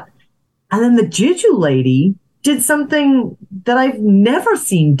of that. And then the juju lady did something that I've never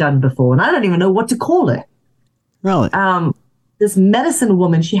seen done before, and I don't even know what to call it. Really? This medicine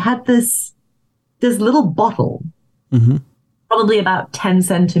woman, she had this little bottle, probably about 10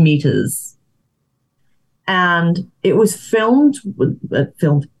 centimeters, and it was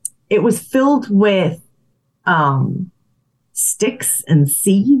It was filled with sticks and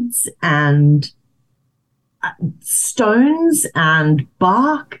seeds and stones and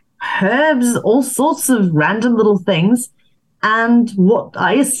bark, herbs, all sorts of random little things, and what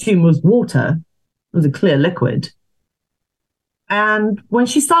I assume was water. It was a clear liquid. And when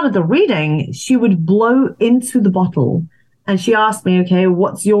she started the reading, she would blow into the bottle, and she asked me, okay,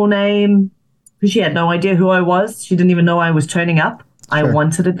 what's your name? Because she had no idea who I was. She didn't even know I was turning up. Sure. I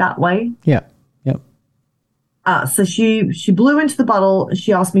wanted it that way. Yeah. Yep. So she blew into the bottle.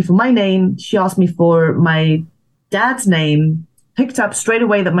 She asked me for my name. She asked me for my dad's name. Picked up straight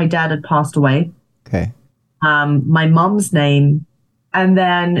away that my dad had passed away. Okay. My mom's name. And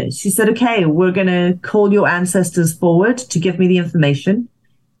then she said, okay, we're going to call your ancestors forward to give me the information.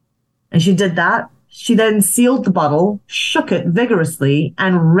 And she did that. She then sealed the bottle, shook it vigorously,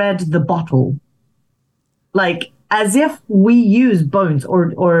 and read the bottle. Like, as if we use bones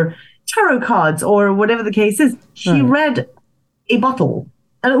or tarot cards or whatever the case is. She read a bottle.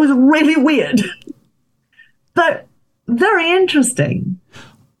 And it was really weird. But very interesting.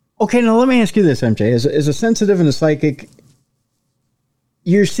 Okay, now let me ask you this, MJ. As a sensitive and a psychic,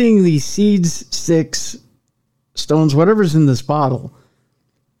 you're seeing these seeds, sticks, stones, whatever's in this bottle.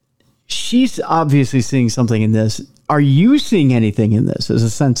 She's obviously seeing something in this. Are you seeing anything in this as a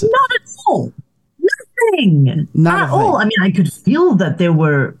sensitive? Not at all. Nothing. Not at all. I mean, I could feel that there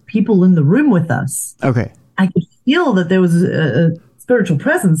were people in the room with us. Okay. I could feel that there was a spiritual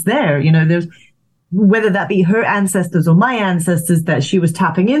presence there. You know, there's whether that be her ancestors or my ancestors that she was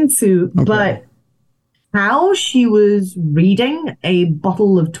tapping into. Okay. But how she was reading a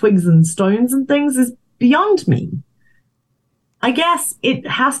bottle of twigs and stones and things is beyond me. I guess it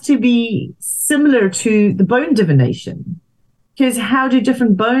has to be similar to the bone divination. Because how do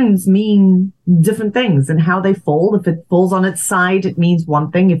different bones mean different things and how they fall? If it falls on its side, it means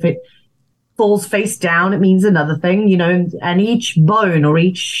one thing. If it falls face down, it means another thing, you know, and each bone or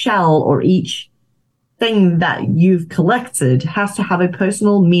each shell or each thing that you've collected has to have a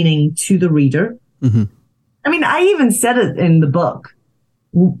personal meaning to the reader. Mm-hmm. I mean, I even said it in the book.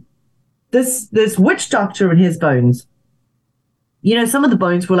 This witch doctor and his bones, you know, some of the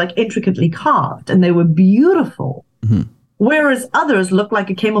bones were like intricately carved and they were beautiful. Mm-hmm. Whereas others looked like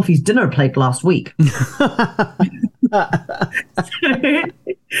it came off his dinner plate last week.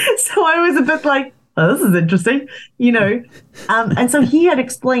 So I was a bit like, oh, this is interesting, you know. And so he had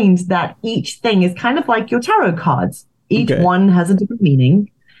explained that each thing is kind of like your tarot cards. Each one has a different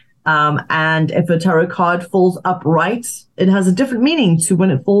meaning. And if a tarot card falls upright, it has a different meaning to when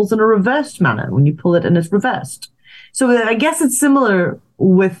it falls in a reversed manner, when you pull it and it's reversed. So I guess it's similar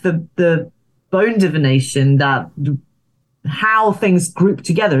with the bone divination, that how things group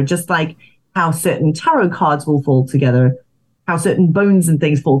together, just like how certain tarot cards will fall together, how certain bones and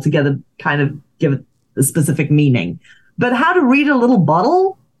things fall together, kind of give it a specific meaning. But how to read a little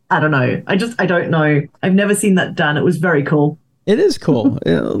bottle, I don't know. I don't know. I've never seen that done. It was very cool. It is cool.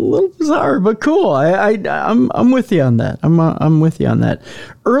 A little bizarre, but cool. I'm with you on that. I'm with you on that.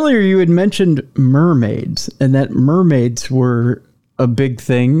 Earlier, you had mentioned mermaids, and that mermaids were a big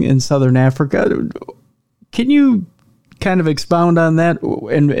thing in Southern Africa. Can you kind of expound on that,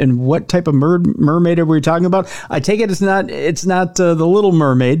 and what type of mermaid are we talking about? I take it it's not the Little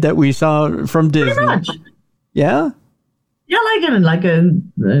Mermaid that we saw from Disney. Pretty much. Yeah. Yeah, like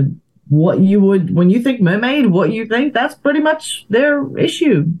what you would, when you think mermaid, what you think, that's pretty much their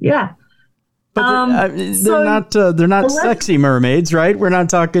issue. Yeah. But they're not sexy mermaids, right? We're not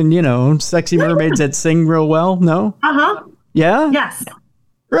talking, you know, sexy mermaids that sing real well. No. Yeah. Yes.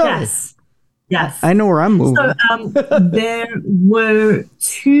 Really? Yes. I know where I'm moving. So there were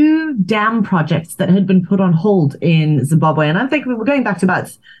 2 dam projects that had been put on hold in Zimbabwe, and I think we were going back to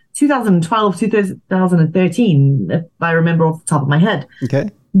about 2012, 2013, if I remember off the top of my head. Okay.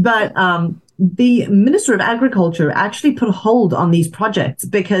 But the Minister of Agriculture actually put a hold on these projects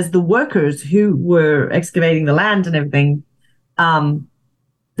because the workers who were excavating the land and everything,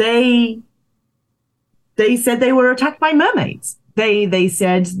 they said they were attacked by mermaids. They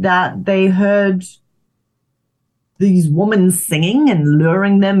said that they heard these women singing and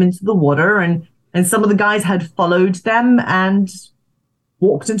luring them into the water, and some of the guys had followed them and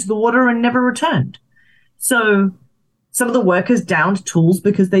walked into the water and never returned. So some of the workers downed tools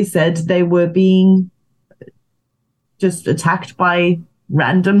because they said they were being just attacked by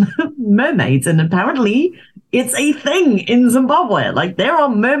random mermaids. And apparently it's a thing in Zimbabwe. Like, there are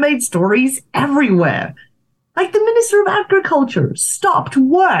mermaid stories everywhere. Like, the Minister of Agriculture stopped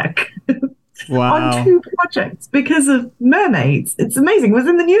work on 2 projects because of mermaids. It's amazing. It was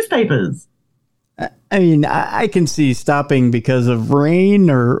in the newspapers. I mean, I can see stopping because of rain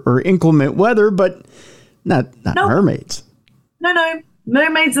or inclement weather, but not mermaids. No.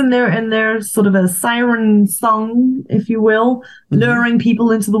 Mermaids in their sort of a siren song, if you will, luring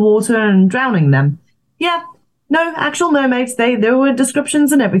people into the water and drowning them. Yeah. No, actual mermaids, there were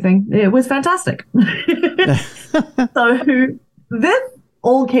descriptions and everything. It was fantastic. So this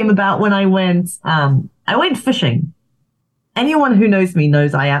all came about when I went fishing. Anyone who knows me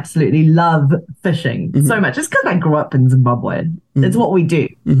knows I absolutely love fishing so much. It's because I grew up in Zimbabwe. It's what we do.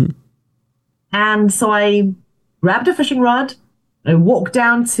 And so I grabbed a fishing rod. I walked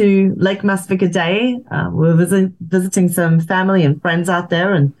down to Lake Masvikadei. We were visiting some family and friends out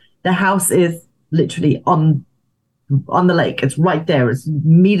there, and the house is literally on the lake. It's right there. It's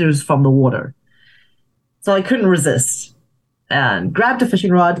meters from the water. So I couldn't resist and grabbed a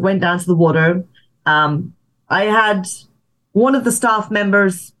fishing rod, went down to the water. I had one of the staff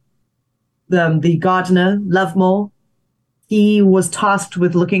members, the gardener, Lovemore. He was tasked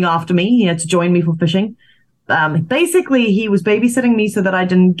with looking after me. He had to join me for fishing. Basically, he was babysitting me so that I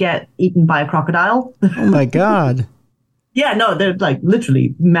didn't get eaten by a crocodile. Oh, my God. Yeah, no, they're like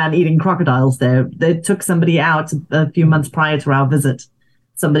literally man-eating crocodiles there. They took somebody out a few months prior to our visit.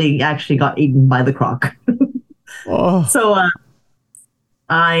 Somebody actually got eaten by the croc. Oh. So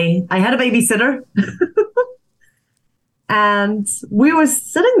I had a babysitter. And we were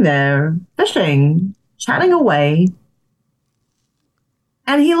sitting there fishing, chatting away.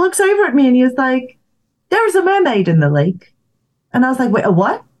 And he looks over at me and he was like, "There's a mermaid in the lake." And I was like, "Wait, a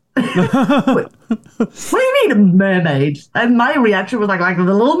what?" What do you mean a mermaid? And my reaction was like the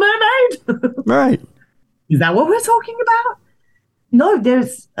Little Mermaid? Right. Is that what we're talking about? No,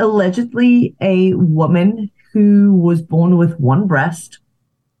 there's allegedly a woman who was born with one breast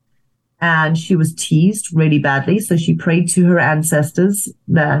and she was teased really badly. So she prayed to her ancestors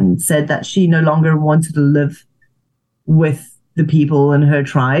and said that she no longer wanted to live with the people in her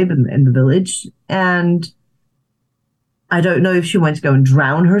tribe and in the village. And I don't know if she went to go and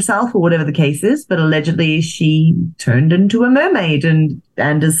drown herself or whatever the case is, but allegedly she turned into a mermaid and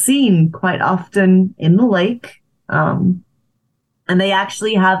is seen quite often in the lake. And they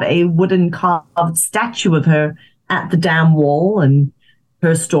actually have a wooden carved statue of her at the dam wall and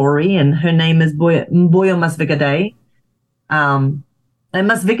her story. And her name is Mboyo Masvika Day. And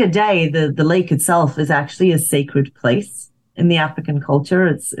Masvika Day, the lake itself, is actually a sacred place in the African culture.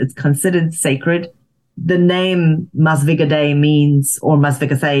 It's considered sacred. The name Masvika Day means, or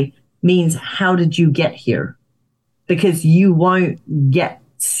Masvika Say, means how did you get here? Because you won't get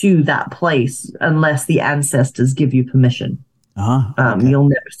to that place unless the ancestors give you permission. Okay. You'll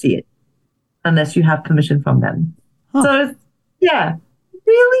never see it unless you have permission from them. So, yeah,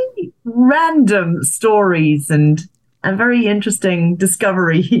 really random stories and very interesting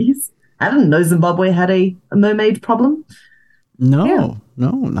discoveries. I didn't know Zimbabwe had a mermaid problem. No,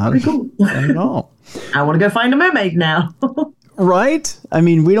 not at all. I want to go find a mermaid now. Right? I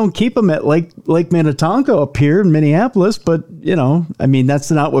mean, we don't keep them at Lake Minnetonka up here in Minneapolis, but, I mean, that's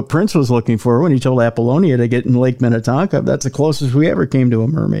not what Prince was looking for when he told Apollonia to get in Lake Minnetonka. That's the closest we ever came to a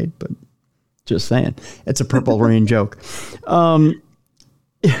mermaid, but just saying. It's a Purple Rain joke. The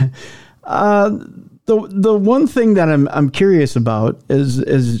one thing that I'm curious about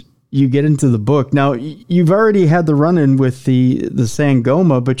is you get into the book. Now, you've already had the run-in with the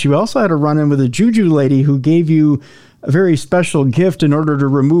Sangoma, but you also had a run-in with a juju lady who gave you a very special gift in order to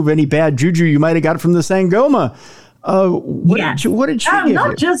remove any bad juju you might have got from the Sangoma. What did she give you?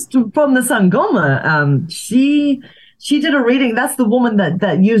 Not just from the Sangoma. She did a reading. That's the woman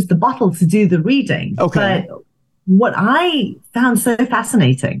that used the bottle to do the reading. Okay. But what I found so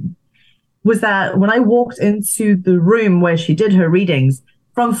fascinating was that when I walked into the room where she did her readings,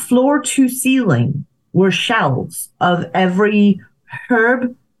 from floor to ceiling were shelves of every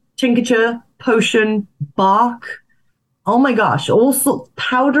herb, tincture, potion, bark. Oh my gosh, all sorts of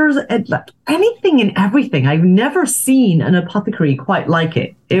powders, anything and everything. I've never seen an apothecary quite like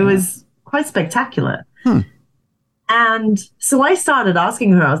it. It was quite spectacular. And so I started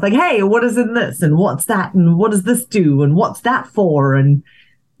asking her, I was like, hey, what is in this? And what's that? And what does this do? And what's that for? And,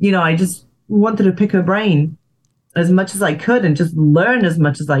 I just wanted to pick her brain as much as I could and just learn as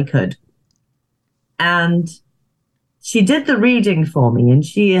much as I could. And she did the reading for me, and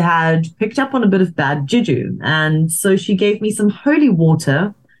she had picked up on a bit of bad juju. And so she gave me some holy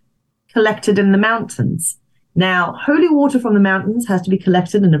water collected in the mountains. Now, holy water from the mountains has to be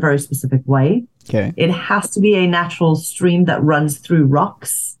collected in a very specific way. Okay. It has to be a natural stream that runs through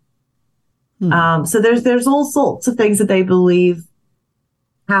rocks. So there's all sorts of things that they believe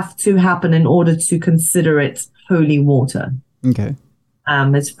have to happen in order to consider it holy water. Okay.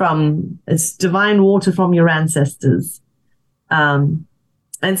 It's divine water from your ancestors. And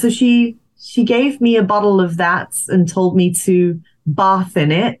so she gave me a bottle of that and told me to bath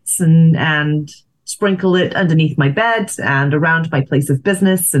in it and sprinkle it underneath my bed and around my place of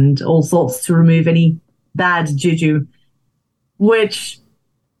business and all sorts to remove any bad juju, which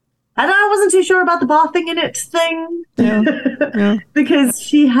I wasn't too sure about the bathing in it thing. Yeah. Because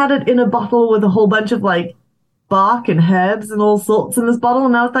she had it in a bottle with a whole bunch of bark and herbs and all sorts in this bottle.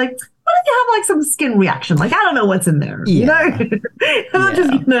 And I was like, what if you have some skin reaction? I don't know what's in there. I'm not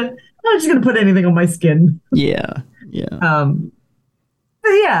just gonna put anything on my skin. Yeah. But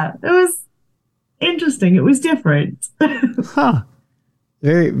yeah, it was interesting. It was different.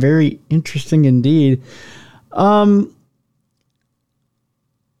 Very, very interesting indeed.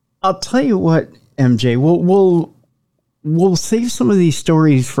 I'll tell you what, MJ, we'll save some of these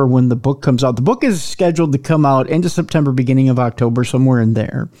stories for when the book comes out. The book is scheduled to come out end of September, beginning of October, somewhere in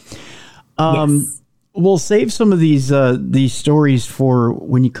there. Yes. We'll save some of these stories for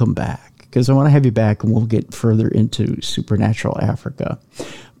when you come back, because I want to have you back and we'll get further into Supernatural Africa.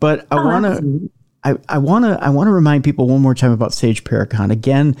 But I want to remind people one more time about Sage Paracon.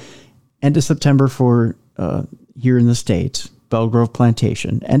 Again, end of September for here in the States, Belgrove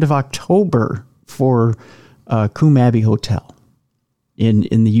Plantation. End of October for Coombe Abbey Hotel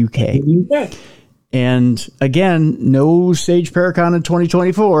in the UK. And again, no Sage Paracon in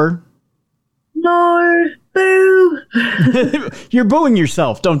 2024. No, boo. You're booing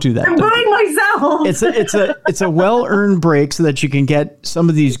yourself. Don't do that. I'm booing myself. It's a well-earned break so that you can get some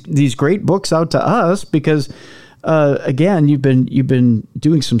of these great books out to us, because again, you've been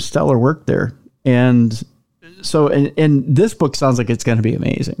doing some stellar work there. And so and this book sounds like it's going to be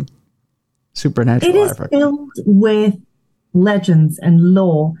amazing. Supernatural Africa. It is filled with legends and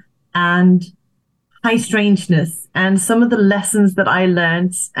lore and high strangeness and some of the lessons that I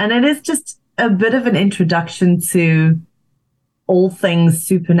learned. And it is just a bit of an introduction to all things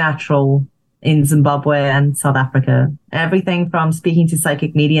supernatural in Zimbabwe and South Africa. Everything from speaking to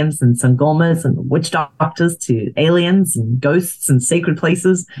psychic mediums and sangomas and witch doctors to aliens and ghosts and sacred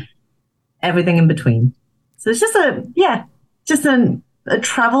places, everything in between. So it's just a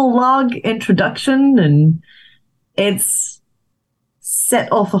travel log introduction, and it's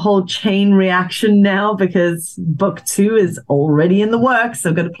set off a whole chain reaction now because book 2 is already in the works.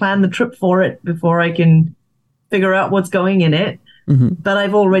 I've got to plan the trip for it before I can figure out what's going in it. Mm-hmm. But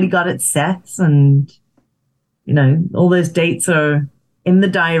I've already got it set, and all those dates are in the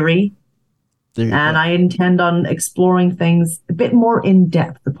diary. And I intend on exploring things a bit more in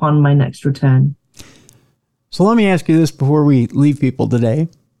depth upon my next return. So let me ask you this before we leave people today.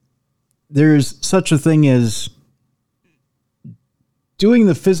 There's such a thing as doing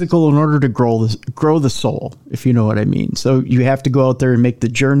the physical in order to grow the soul, if you know what I mean. So you have to go out there and make the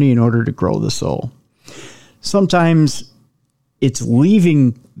journey in order to grow the soul. Sometimes it's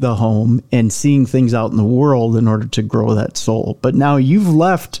leaving the home and seeing things out in the world in order to grow that soul. But now you've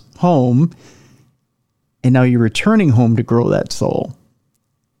left home and now you're returning home to grow that soul.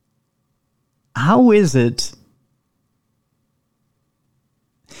 How is it?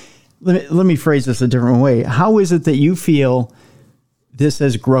 Let me phrase this a different way. How is it that you feel this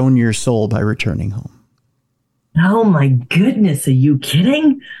has grown your soul by returning home? Oh my goodness, are you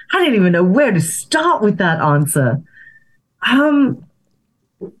kidding? I didn't even know where to start with that answer. I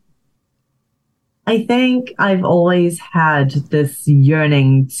think I've always had this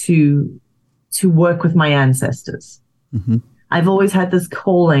yearning to work with my ancestors. Mm-hmm. I've always had this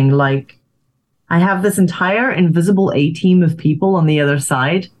calling, like I have this entire invisible A-team of people on the other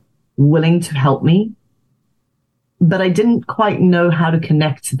side willing to help me, but I didn't quite know how to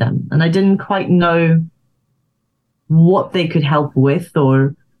connect to them, and I didn't quite know what they could help with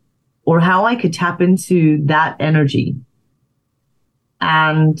or how I could tap into that energy.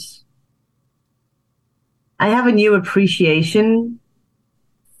 And I have a new appreciation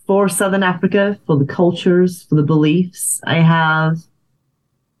for Southern Africa, for the cultures, for the beliefs. I have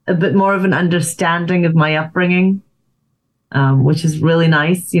a bit more of an understanding of my upbringing, which is really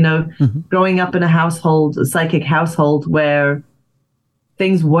nice. Growing up in a psychic household where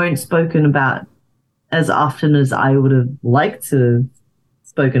things weren't spoken about as often as I would have liked to have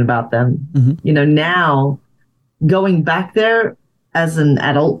spoken about them. Mm-hmm. Now going back there as an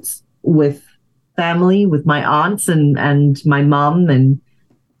adult with family, with my aunts and my mom, and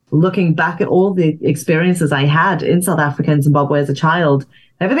looking back at all the experiences I had in South Africa and Zimbabwe as a child,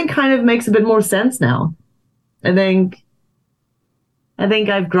 everything kind of makes a bit more sense now. I think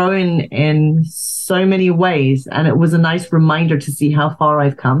I've grown in so many ways, and it was a nice reminder to see how far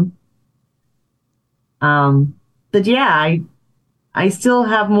I've come. But yeah, I still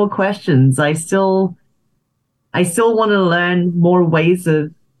have more questions. I still want to learn more ways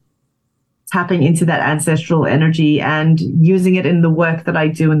of tapping into that ancestral energy and using it in the work that I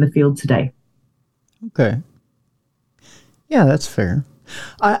do in the field today. Okay. Yeah, that's fair.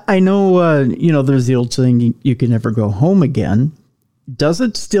 I know, there's the old saying, you can never go home again. Does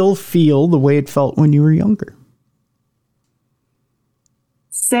it still feel the way it felt when you were younger?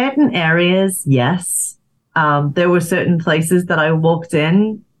 Certain areas, yes. There were certain places that I walked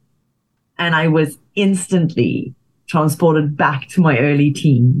in and I was instantly transported back to my early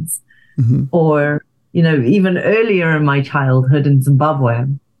teens. Mm-hmm. Or, even earlier in my childhood in Zimbabwe.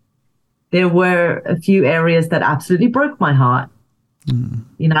 There were a few areas that absolutely broke my heart. Mm.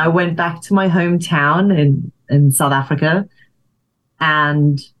 I went back to my hometown in South Africa,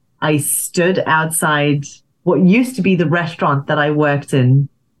 and I stood outside what used to be the restaurant that I worked in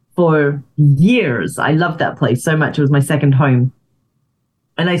for years. I loved that place so much. It was my second home.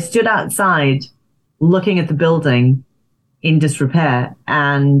 And I stood outside looking at the building in disrepair,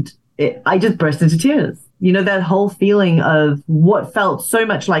 and I just burst into tears. That whole feeling of what felt so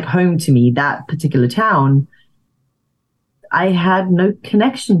much like home to me, that particular town, I had no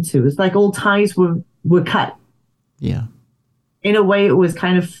connection to. It's like all ties were cut. Yeah. In a way, it was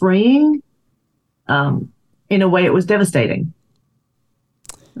kind of freeing. In a way, it was devastating.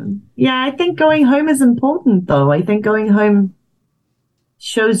 Yeah, I think going home is important, though. I think going home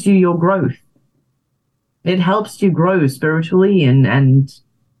shows you your growth. It helps you grow spiritually and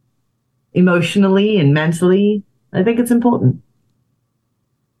emotionally and mentally. I think it's important.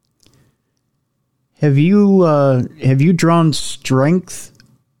 Have you drawn strength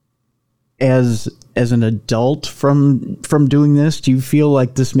as an adult from doing this? Do you feel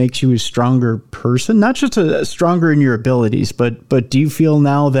like this makes you a stronger person? Not just a stronger in your abilities, but do you feel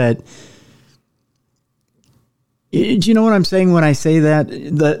now that Do you know what I'm saying when I say that?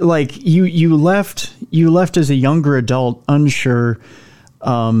 That like you left as a younger adult, unsure,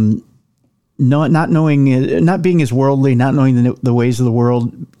 not knowing, not being as worldly, not knowing the ways of the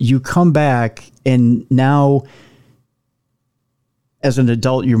world. You come back, and now as an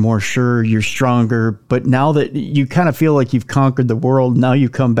adult, you're more sure, you're stronger. But now that you kind of feel like you've conquered the world, now you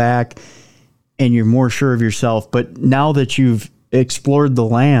come back and you're more sure of yourself. But now that you've explored the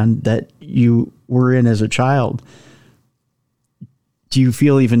land that you were in as a child, do you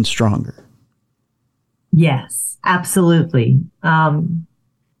feel even stronger? Yes, absolutely.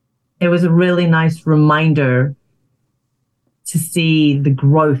 It was a really nice reminder to see the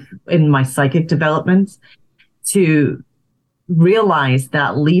growth in my psychic development, to realize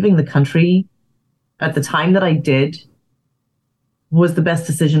that leaving the country at the time that I did was the best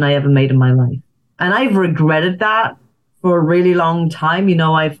decision I ever made in my life. And I've regretted that for a really long time. You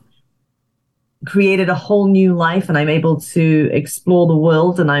know, I've created a whole new life and I'm able to explore the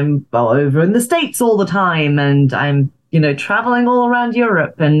world, and I'm over in the States all the time, and I'm, you know, traveling all around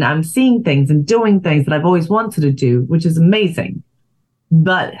Europe, and I'm seeing things and doing things that I've always wanted to do, which is amazing.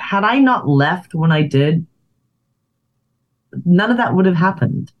 But had I not left when I did, none of that would have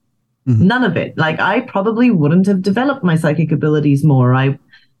happened. Mm-hmm. None of it. Like, I probably wouldn't have developed my psychic abilities more.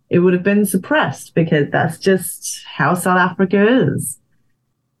 It would have been suppressed, because that's just how South Africa is.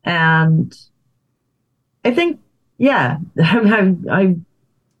 And I think, yeah,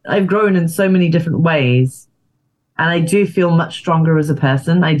 I've grown in so many different ways, and I do feel much stronger as a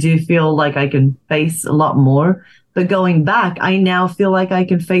person. I do feel like I can face a lot more. But going back, I now feel like I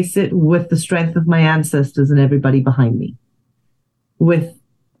can face it with the strength of my ancestors and everybody behind me, with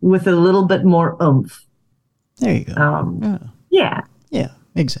a little bit more oomph. There you go. Yeah,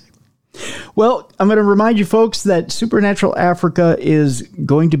 exactly. Well, I'm going to remind you folks that Supernatural Africa is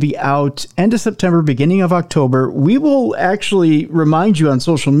going to be out end of September, beginning of October. We will actually remind you on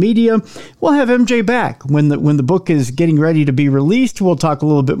social media. We'll have MJ back when the book is getting ready to be released. We'll talk a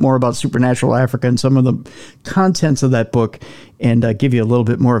little bit more about Supernatural Africa and some of the contents of that book, and give you a little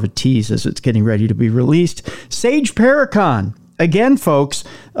bit more of a tease as it's getting ready to be released. Sage Paracon. Again, folks,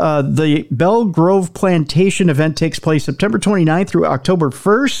 the Belle Grove Plantation event takes place September 29th through October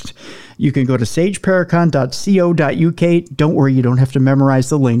 1st. You can go to sageparacon.co.uk. Don't worry, you don't have to memorize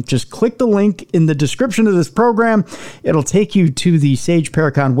the link. Just click the link in the description of this program. It'll take you to the Sage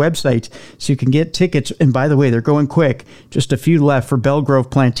Paracon website so you can get tickets. And by the way, they're going quick. Just a few left for Belle Grove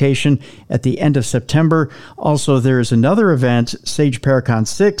Plantation at the end of September. Also, there is another event, Sage Paracon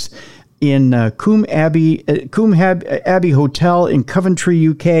 6, in Coombe Abbey Hotel in Coventry,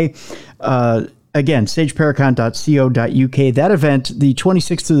 UK. Again, sageparacon.co.uk. That event, the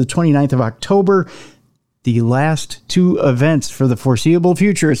 26th to the 29th of October, the last two events for the foreseeable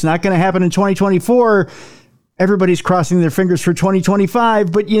future. It's not going to happen in 2024. Everybody's crossing their fingers for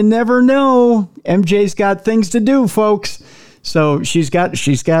 2025, but you never know. MJ's got things to do, folks. So she's got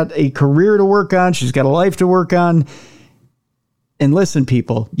a career to work on. She's got a life to work on. And listen,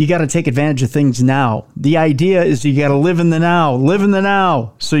 people, you got to take advantage of things now. The idea is you got to live in the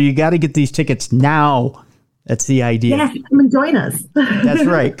now. So you got to get these tickets now. That's the idea. Yes, come and join us. That's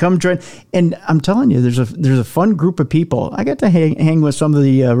right. Come join. And I'm telling you, there's a fun group of people. I got to hang with some of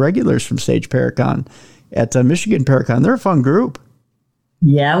the regulars from Sage Paracon at Michigan Paracon. They're a fun group.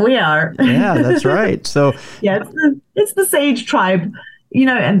 Yeah, we are. Yeah, that's right. So yeah, it's the Sage tribe, you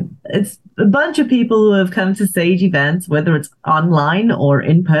know, and it's a bunch of people who have come to Sage events, whether it's online or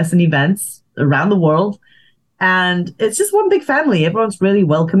in-person events around the world. And it's just one big family. Everyone's really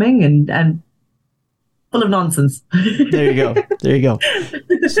welcoming and full of nonsense. There you go.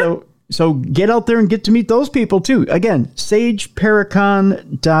 So get out there and get to meet those people too. Again,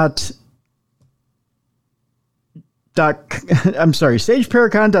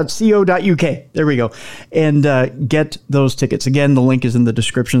 sageparacon.co.uk. There we go. And get those tickets. Again, the link is in the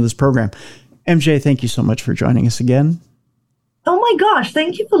description of this program. MJ, thank you so much for joining us again. Oh my gosh,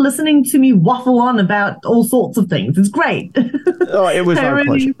 thank you for listening to me waffle on about all sorts of things. It's great. Oh, it was our pleasure.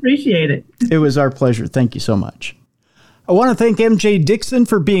 I really appreciate it. It was our pleasure. Thank you so much. I want to thank MJ Dickson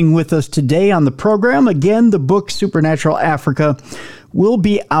for being with us today on the program. Again, the book Supernatural Africa will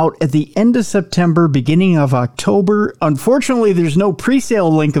be out at the end of September, beginning of October. Unfortunately, there's no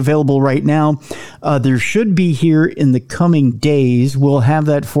pre-sale link available right now. There should be here in the coming days. We'll have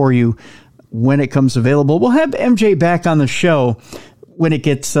that for you when it comes available. We'll have MJ back on the show when it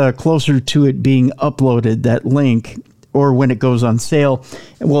gets closer to it being uploaded, that link, or when it goes on sale.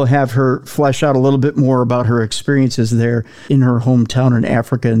 And we'll have her flesh out a little bit more about her experiences there in her hometown in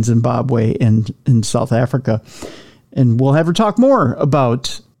Africa, in Zimbabwe, and in South Africa. And we'll have her talk more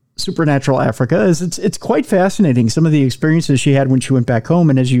about Supernatural Africa is it's quite fascinating. Some of the experiences she had when she went back home.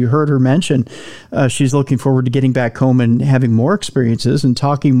 And as you heard her mention, she's looking forward to getting back home and having more experiences and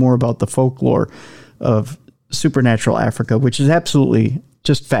talking more about the folklore of Supernatural Africa, which is absolutely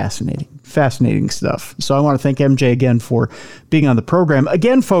just fascinating stuff. So I want to thank MJ again for being on the program.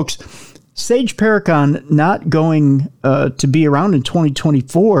 Again, folks, Sage Paracon not going to be around in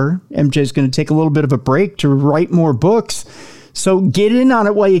 2024. MJ is going to take a little bit of a break to write more books. So get in on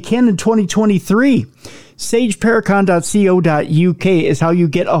it while you can in 2023. SageParacon.co.uk is how you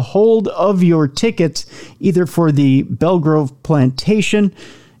get a hold of your tickets, either for the Belgrove Plantation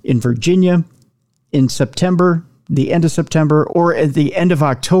in Virginia in September, the end of September, or at the end of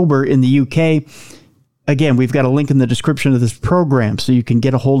October in the UK. Again, we've got a link in the description of this program so you can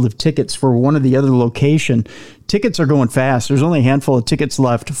get a hold of tickets for one of the other location. Tickets are going fast. There's only a handful of tickets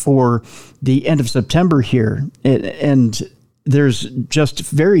left for the end of September here. And there's just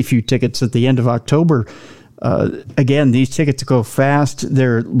very few tickets at the end of October. Again, these tickets go fast.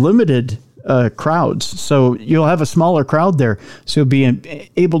 They're limited crowds, so you'll have a smaller crowd there. So you'll be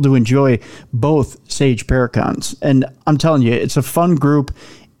able to enjoy both Sage Paracons. And I'm telling you, it's a fun group.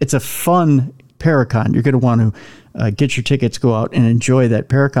 It's a fun Paracon. You're going to want to get your tickets, go out and enjoy that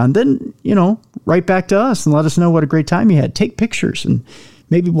Paracon. Then, write back to us and let us know what a great time you had. Take pictures and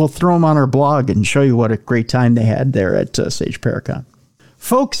maybe we'll throw them on our blog and show you what a great time they had there at Sage Paracon.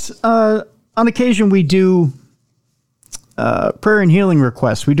 Folks, on occasion we do prayer and healing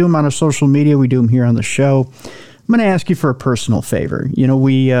requests. We do them on our social media. We do them here on the show. I'm going to ask you for a personal favor.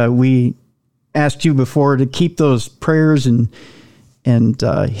 We asked you before to keep those prayers and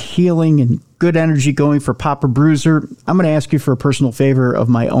healing and good energy going for Papa Bruiser. I'm going to ask you for a personal favor of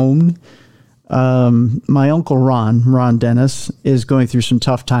my own. My uncle Ron Dennis, is going through some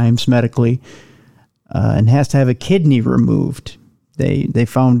tough times medically and has to have a kidney removed. They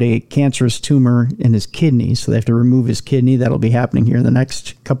found a cancerous tumor in his kidney, so they have to remove his kidney. That'll be happening here in the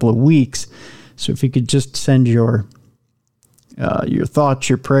next couple of weeks. So if you could just send your thoughts,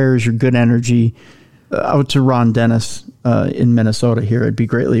 your prayers, your good energy out to Ron Dennis in Minnesota here, it'd be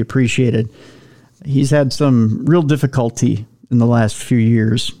greatly appreciated. He's had some real difficulty in the last few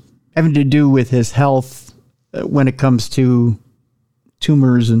years, having to do with his health when it comes to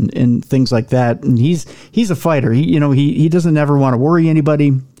tumors and things like that. And he's a fighter. He doesn't ever want to worry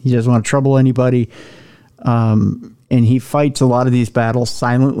anybody. He doesn't want to trouble anybody. And he fights a lot of these battles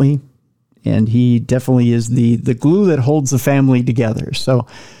silently. And he definitely is the glue that holds the family together. So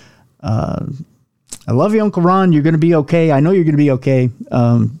I love you, Uncle Ron. You're going to be okay. I know you're going to be okay.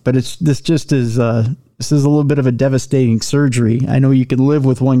 But this is a little bit of a devastating surgery. I know you can live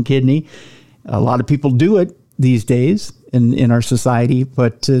with one kidney. A lot of people do it these days in our society,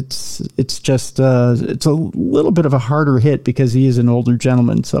 but it's a little bit of a harder hit because he is an older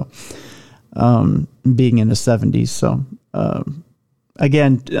gentleman. So, being in his 70s. So,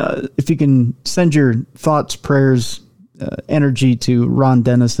 again, if you can send your thoughts, prayers, energy to Ron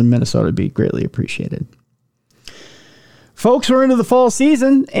Dennis in Minnesota, it'd be greatly appreciated. Folks, we're into the fall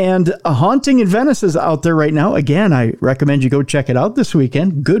season, and A Haunting in Venice is out there right now. Again, I recommend you go check it out this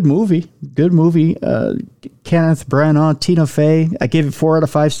weekend. Good movie. Kenneth Branagh, Tina Fey. I gave it 4 out of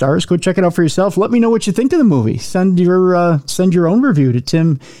 5 stars. Go check it out for yourself. Let me know what you think of the movie. Send your own review to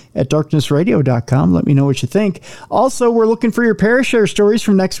tim@darknessradio.com. Let me know what you think. Also, we're looking for your Parashare stories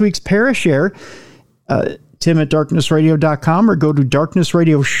from next week's Parashare. Tim@darknessradio.com, or go to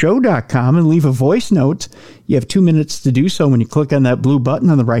darknessradioshow.com and leave a voice note. You have 2 minutes to do so when you click on that blue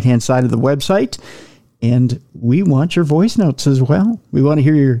button on the right-hand side of the website. And we want your voice notes as well. We want to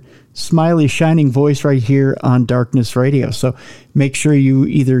hear your smiley, shining voice right here on Darkness Radio. So make sure you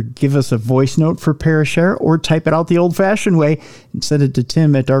either give us a voice note for Parashare or type it out the old-fashioned way and send it to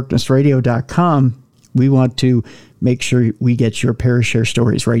tim@darknessradio.com. We want to make sure we get your Parashare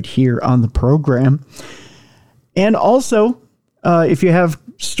stories right here on the program. And also, if you have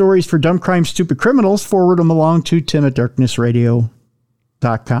stories for Dumb Crime, Stupid Criminals, forward them along to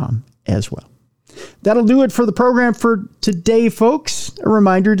tim@darknessradio.com as well. That'll do it for the program for today, folks. A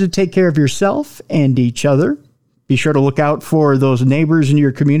reminder to take care of yourself and each other. Be sure to look out for those neighbors in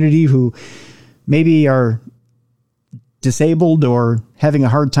your community who maybe are disabled or having a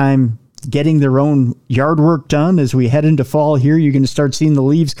hard time getting their own yard work done. As we head into fall here, you're going to start seeing the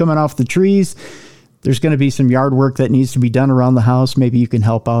leaves coming off the trees. There's going to be some yard work that needs to be done around the house. Maybe you can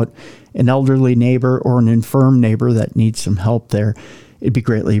help out an elderly neighbor or an infirm neighbor that needs some help there. It'd be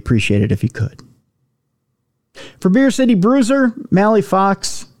greatly appreciated if you could. For Beer City Bruiser, Mally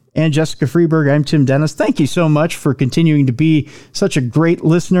Fox, and Jessica Freeberg, I'm Tim Dennis. Thank you so much for continuing to be such a great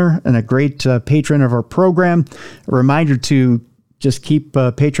listener and a great patron of our program. A reminder to just keep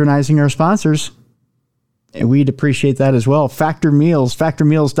patronizing our sponsors. And we'd appreciate that as well. Factor Meals,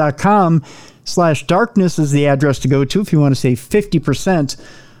 factormeals.com/darkness is the address to go to if you want to save 50%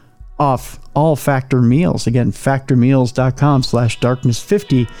 off all Factor Meals. Again,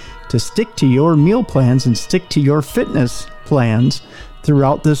 factormeals.com/darkness50 to stick to your meal plans and stick to your fitness plans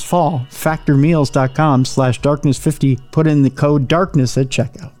throughout this fall. Factormeals.com/darkness50. Put in the code darkness at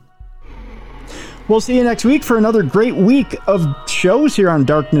checkout. We'll see you next week for another great week of shows here on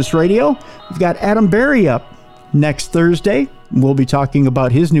Darkness Radio. We've got Adam Berry up next Thursday. We'll be talking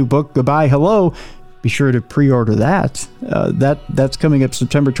about his new book, Goodbye Hello. Be sure to pre-order that. That's coming up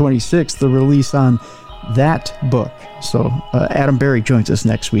September 26th, the release on that book. So Adam Berry joins us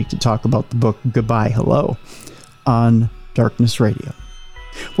next week to talk about the book, Goodbye Hello, on Darkness Radio.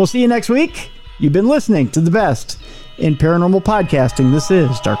 We'll see you next week. You've been listening to the best in paranormal podcasting. This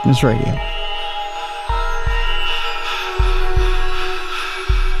is Darkness Radio.